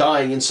don't want it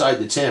dying inside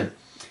the 10.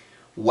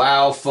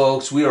 Wow,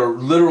 folks, we are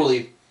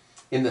literally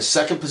in the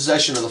 2nd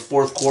possession of the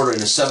 4th quarter in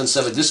a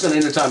 7-7. This is going to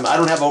end the time. I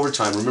don't have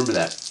overtime. Remember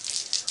that.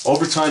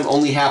 Overtime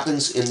only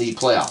happens in the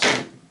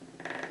playoffs.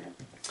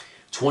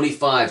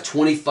 25.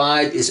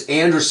 25 is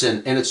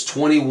Anderson, and it's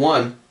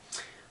 21.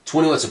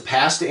 21, it's a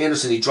pass to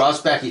Anderson. He drops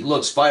back, he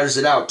looks, fires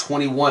it out.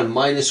 21,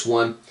 minus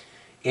 1.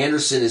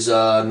 Anderson is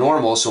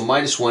normal, so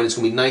minus 1. It's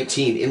going to be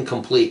 19,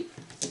 incomplete.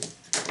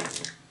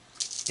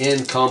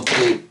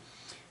 Incomplete.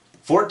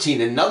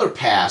 14, another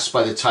pass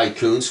by the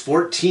Tycoons.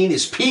 14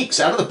 is Peaks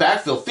out of the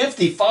backfield.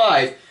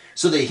 55,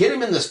 so they hit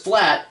him in the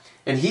flat,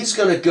 and he's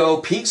going to go.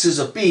 Peaks is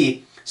a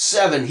B.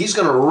 7, he's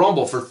going to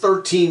rumble for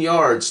 13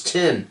 yards.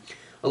 10,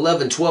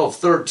 11, 12,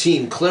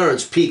 13.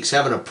 Clarence Peaks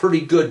having a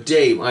pretty good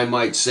day, I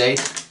might say.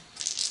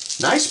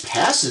 Nice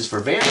passes for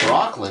Van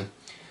Brocklin.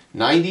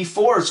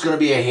 94 is going to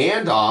be a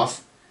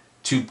handoff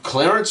to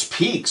Clarence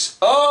Peaks.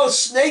 Oh,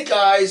 Snake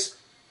Eyes.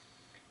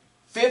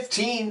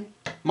 15,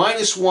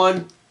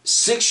 -1,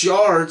 6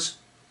 yards.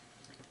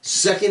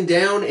 2nd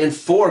down and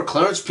 4.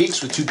 Clarence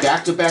Peaks with 2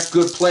 back-to-back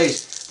good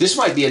plays. This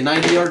might be a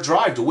 90-yard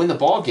drive to win the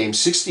ball game.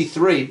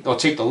 63, they'll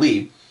take the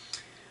lead.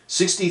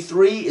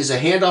 63 is a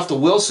handoff to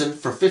Wilson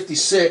for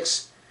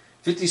 56.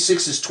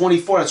 56 is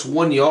 24. That's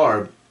 1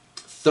 yard.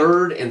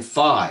 3rd and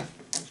 5.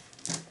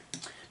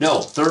 No,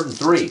 3rd and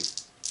 3.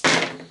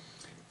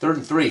 3rd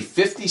and 3.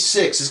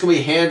 56 is going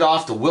to be a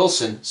handoff to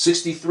Wilson.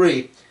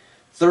 63.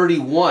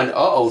 31.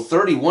 Uh-oh,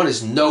 31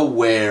 is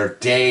nowhere.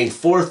 Dang,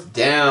 4th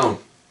down.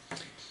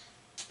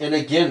 And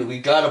again, we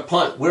got a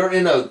punt. We're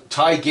in a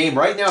tie game.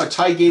 Right now, a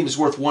tie game is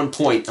worth 1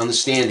 point on the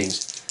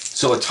standings.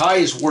 So a tie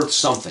is worth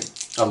something.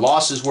 A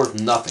loss is worth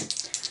nothing.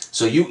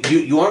 So you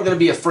aren't going to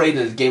be afraid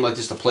in a game like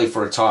this to play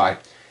for a tie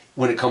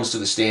when it comes to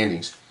the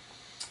standings.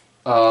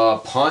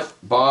 Punt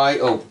by,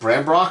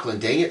 Van Brocklin.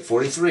 Dang it,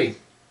 43.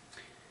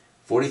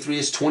 43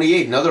 is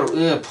 28.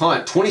 Another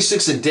punt.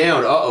 26 and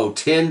down. Uh-oh,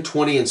 10,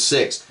 20, and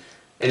 6.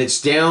 And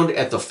it's down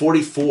at the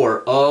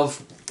 44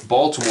 of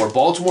Baltimore.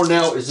 Baltimore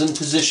now is in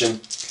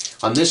position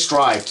on this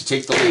drive to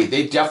take the lead.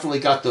 They definitely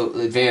got the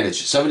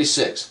advantage.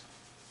 76.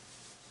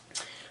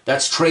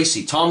 That's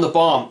Tracy. Tom the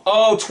Bomb.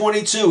 Oh,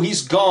 22.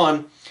 He's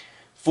gone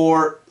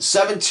for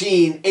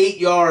 17. 8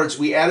 yards.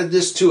 We added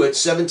this to it.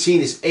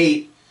 17 is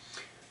 8.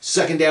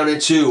 2nd down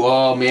and 2.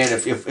 Oh, man.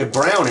 If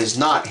Brown has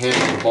not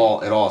handled the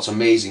ball at all, it's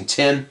amazing.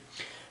 10.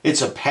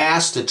 It's a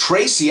pass to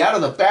Tracy out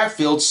of the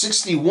backfield.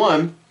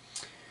 61.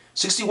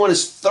 61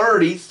 is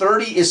 30.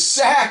 30 is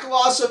sack.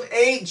 Loss of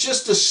 8.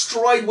 Just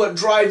destroyed what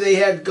drive they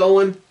had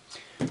going.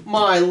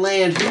 My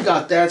land, who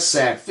got that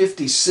sack?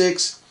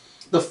 56.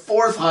 The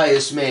 4th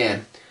highest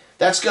man.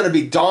 That's going to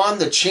be Don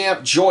the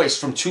Champ Joyce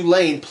from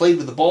Tulane. Played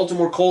with the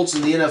Baltimore Colts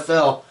in the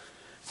NFL.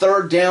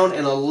 3rd down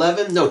and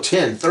 11. No,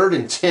 10. 3rd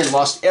and 10.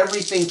 Lost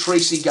everything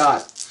Tracy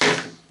got.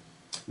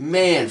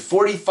 Man,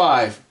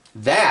 45.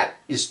 That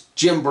is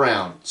Jim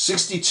Brown.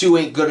 62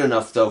 ain't good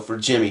enough, though, for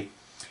Jimmy.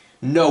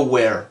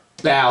 Nowhere.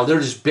 Bow. They're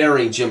just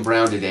burying Jim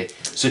Brown today.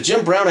 So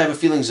Jim Brown, I have a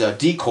feeling, is a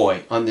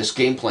decoy on this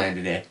game plan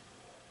today.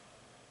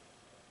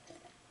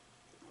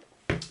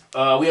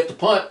 We have to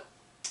punt,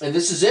 and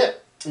this is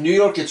it. New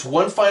York gets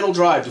one final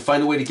drive to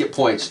find a way to get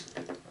points.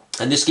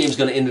 And this game's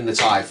going to end in a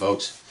tie,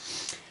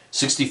 folks.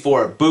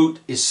 64. Boot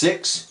is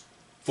 6.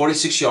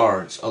 46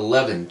 yards.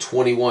 11,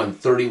 21,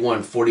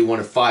 31, 41,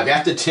 and 5.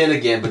 After 10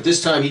 again, but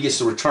this time he gets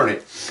to return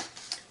it.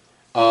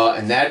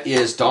 And that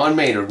is Don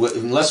Maynard.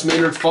 Unless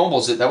Maynard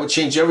fumbles it, that would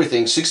change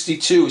everything.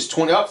 62 is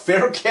 20. Up,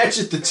 fair catch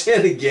at the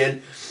 10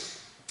 again.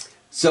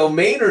 So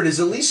Maynard is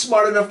at least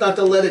smart enough not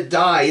to let it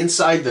die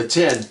inside the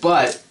 10,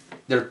 but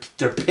they're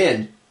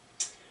pinned.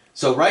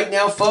 So right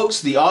now,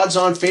 folks, the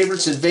odds-on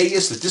favorites in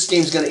Vegas that this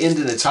game's going to end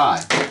in a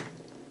tie.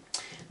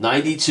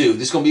 92.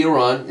 This is going to be a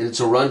run, and it's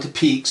a run to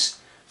Peaks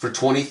for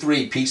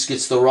 23. Peaks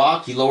gets the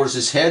rock. He lowers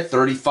his head.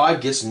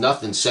 35 gets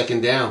nothing.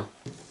 2nd down.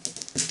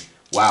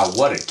 Wow,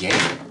 what a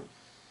game.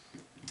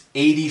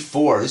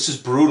 84. This is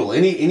brutal.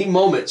 Any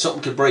moment,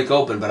 something could break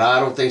open, but I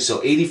don't think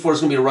so. 84 is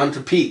going to be a run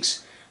to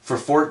Peaks for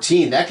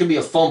 14. That could be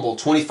a fumble.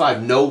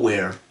 25,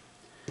 nowhere.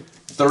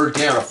 3rd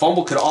down. A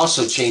fumble could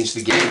also change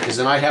the game because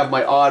then I have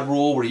my odd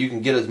rule where you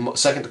can get a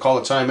second to call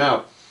a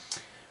timeout.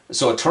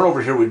 So a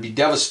turnover here would be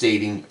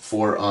devastating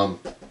for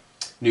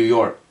New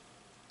York.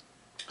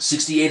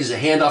 68 is a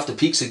handoff to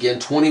Peaks again.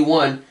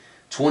 21.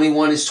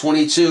 21 is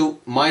 22.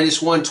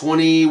 -1,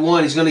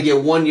 21. He's going to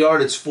get 1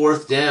 yard. It's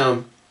 4th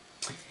down.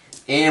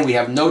 And we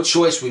have no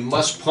choice. We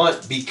must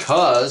punt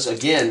because,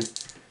 again,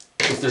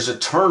 if there's a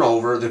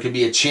turnover, there could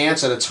be a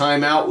chance at a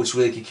timeout, which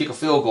they could kick a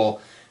field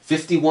goal.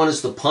 51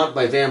 is the punt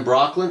by Van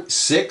Brocklin.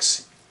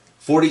 6,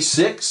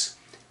 46,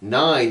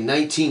 9,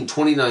 19,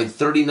 29,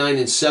 39,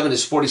 and 7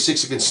 is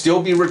 46. It can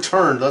still be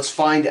returned. Let's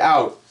find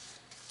out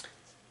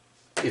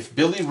if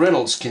Billy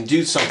Reynolds can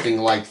do something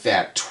like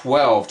that.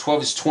 12.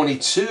 12 is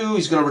 22.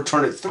 He's going to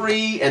return it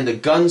 3, and the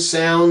gun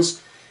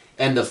sounds,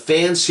 and the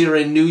fans here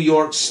in New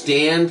York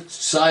stand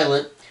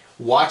silent,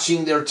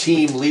 watching their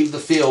team leave the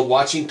field,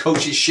 watching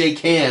coaches shake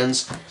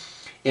hands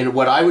in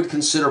what I would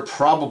consider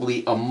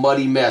probably a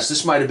muddy mess.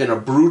 This might have been a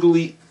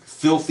brutally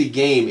filthy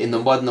game in the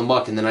mud and the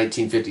muck in the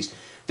 1950s.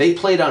 They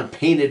played on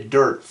painted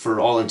dirt for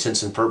all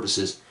intents and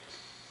purposes.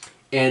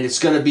 And it's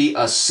going to be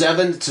a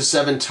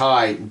 7-7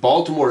 tie.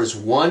 Baltimore is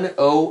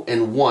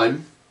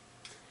 1-0-1.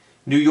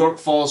 New York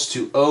falls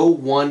to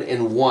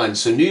 0-1-1.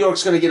 So New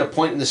York's going to get a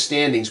point in the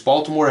standings.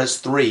 Baltimore has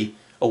 3.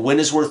 A win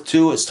is worth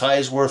 2. A tie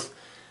is worth...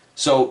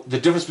 So the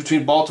difference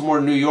between Baltimore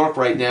and New York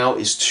right now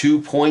is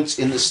 2 points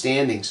in the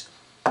standings.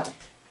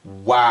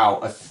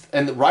 Wow.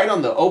 And right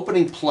on the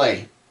opening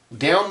play,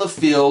 down the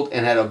field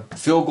and had a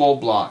field goal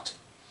blocked.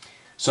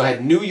 So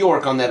had New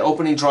York on that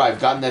opening drive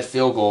gotten that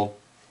field goal,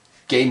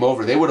 game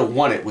over. They would have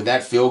won it with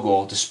that field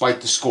goal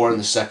despite the score in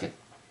the second.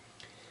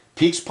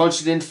 Peaks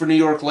punched it in for New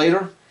York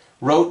later.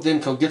 Rote then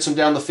gets him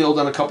down the field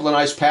on a couple of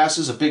nice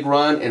passes, a big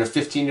run, and a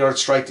 15-yard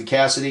strike to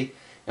Cassidy.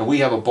 And we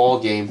have a ball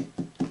game.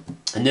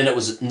 And then it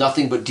was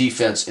nothing but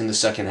defense in the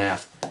second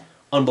half.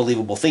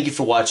 Unbelievable. Thank you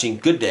for watching.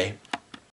 Good day.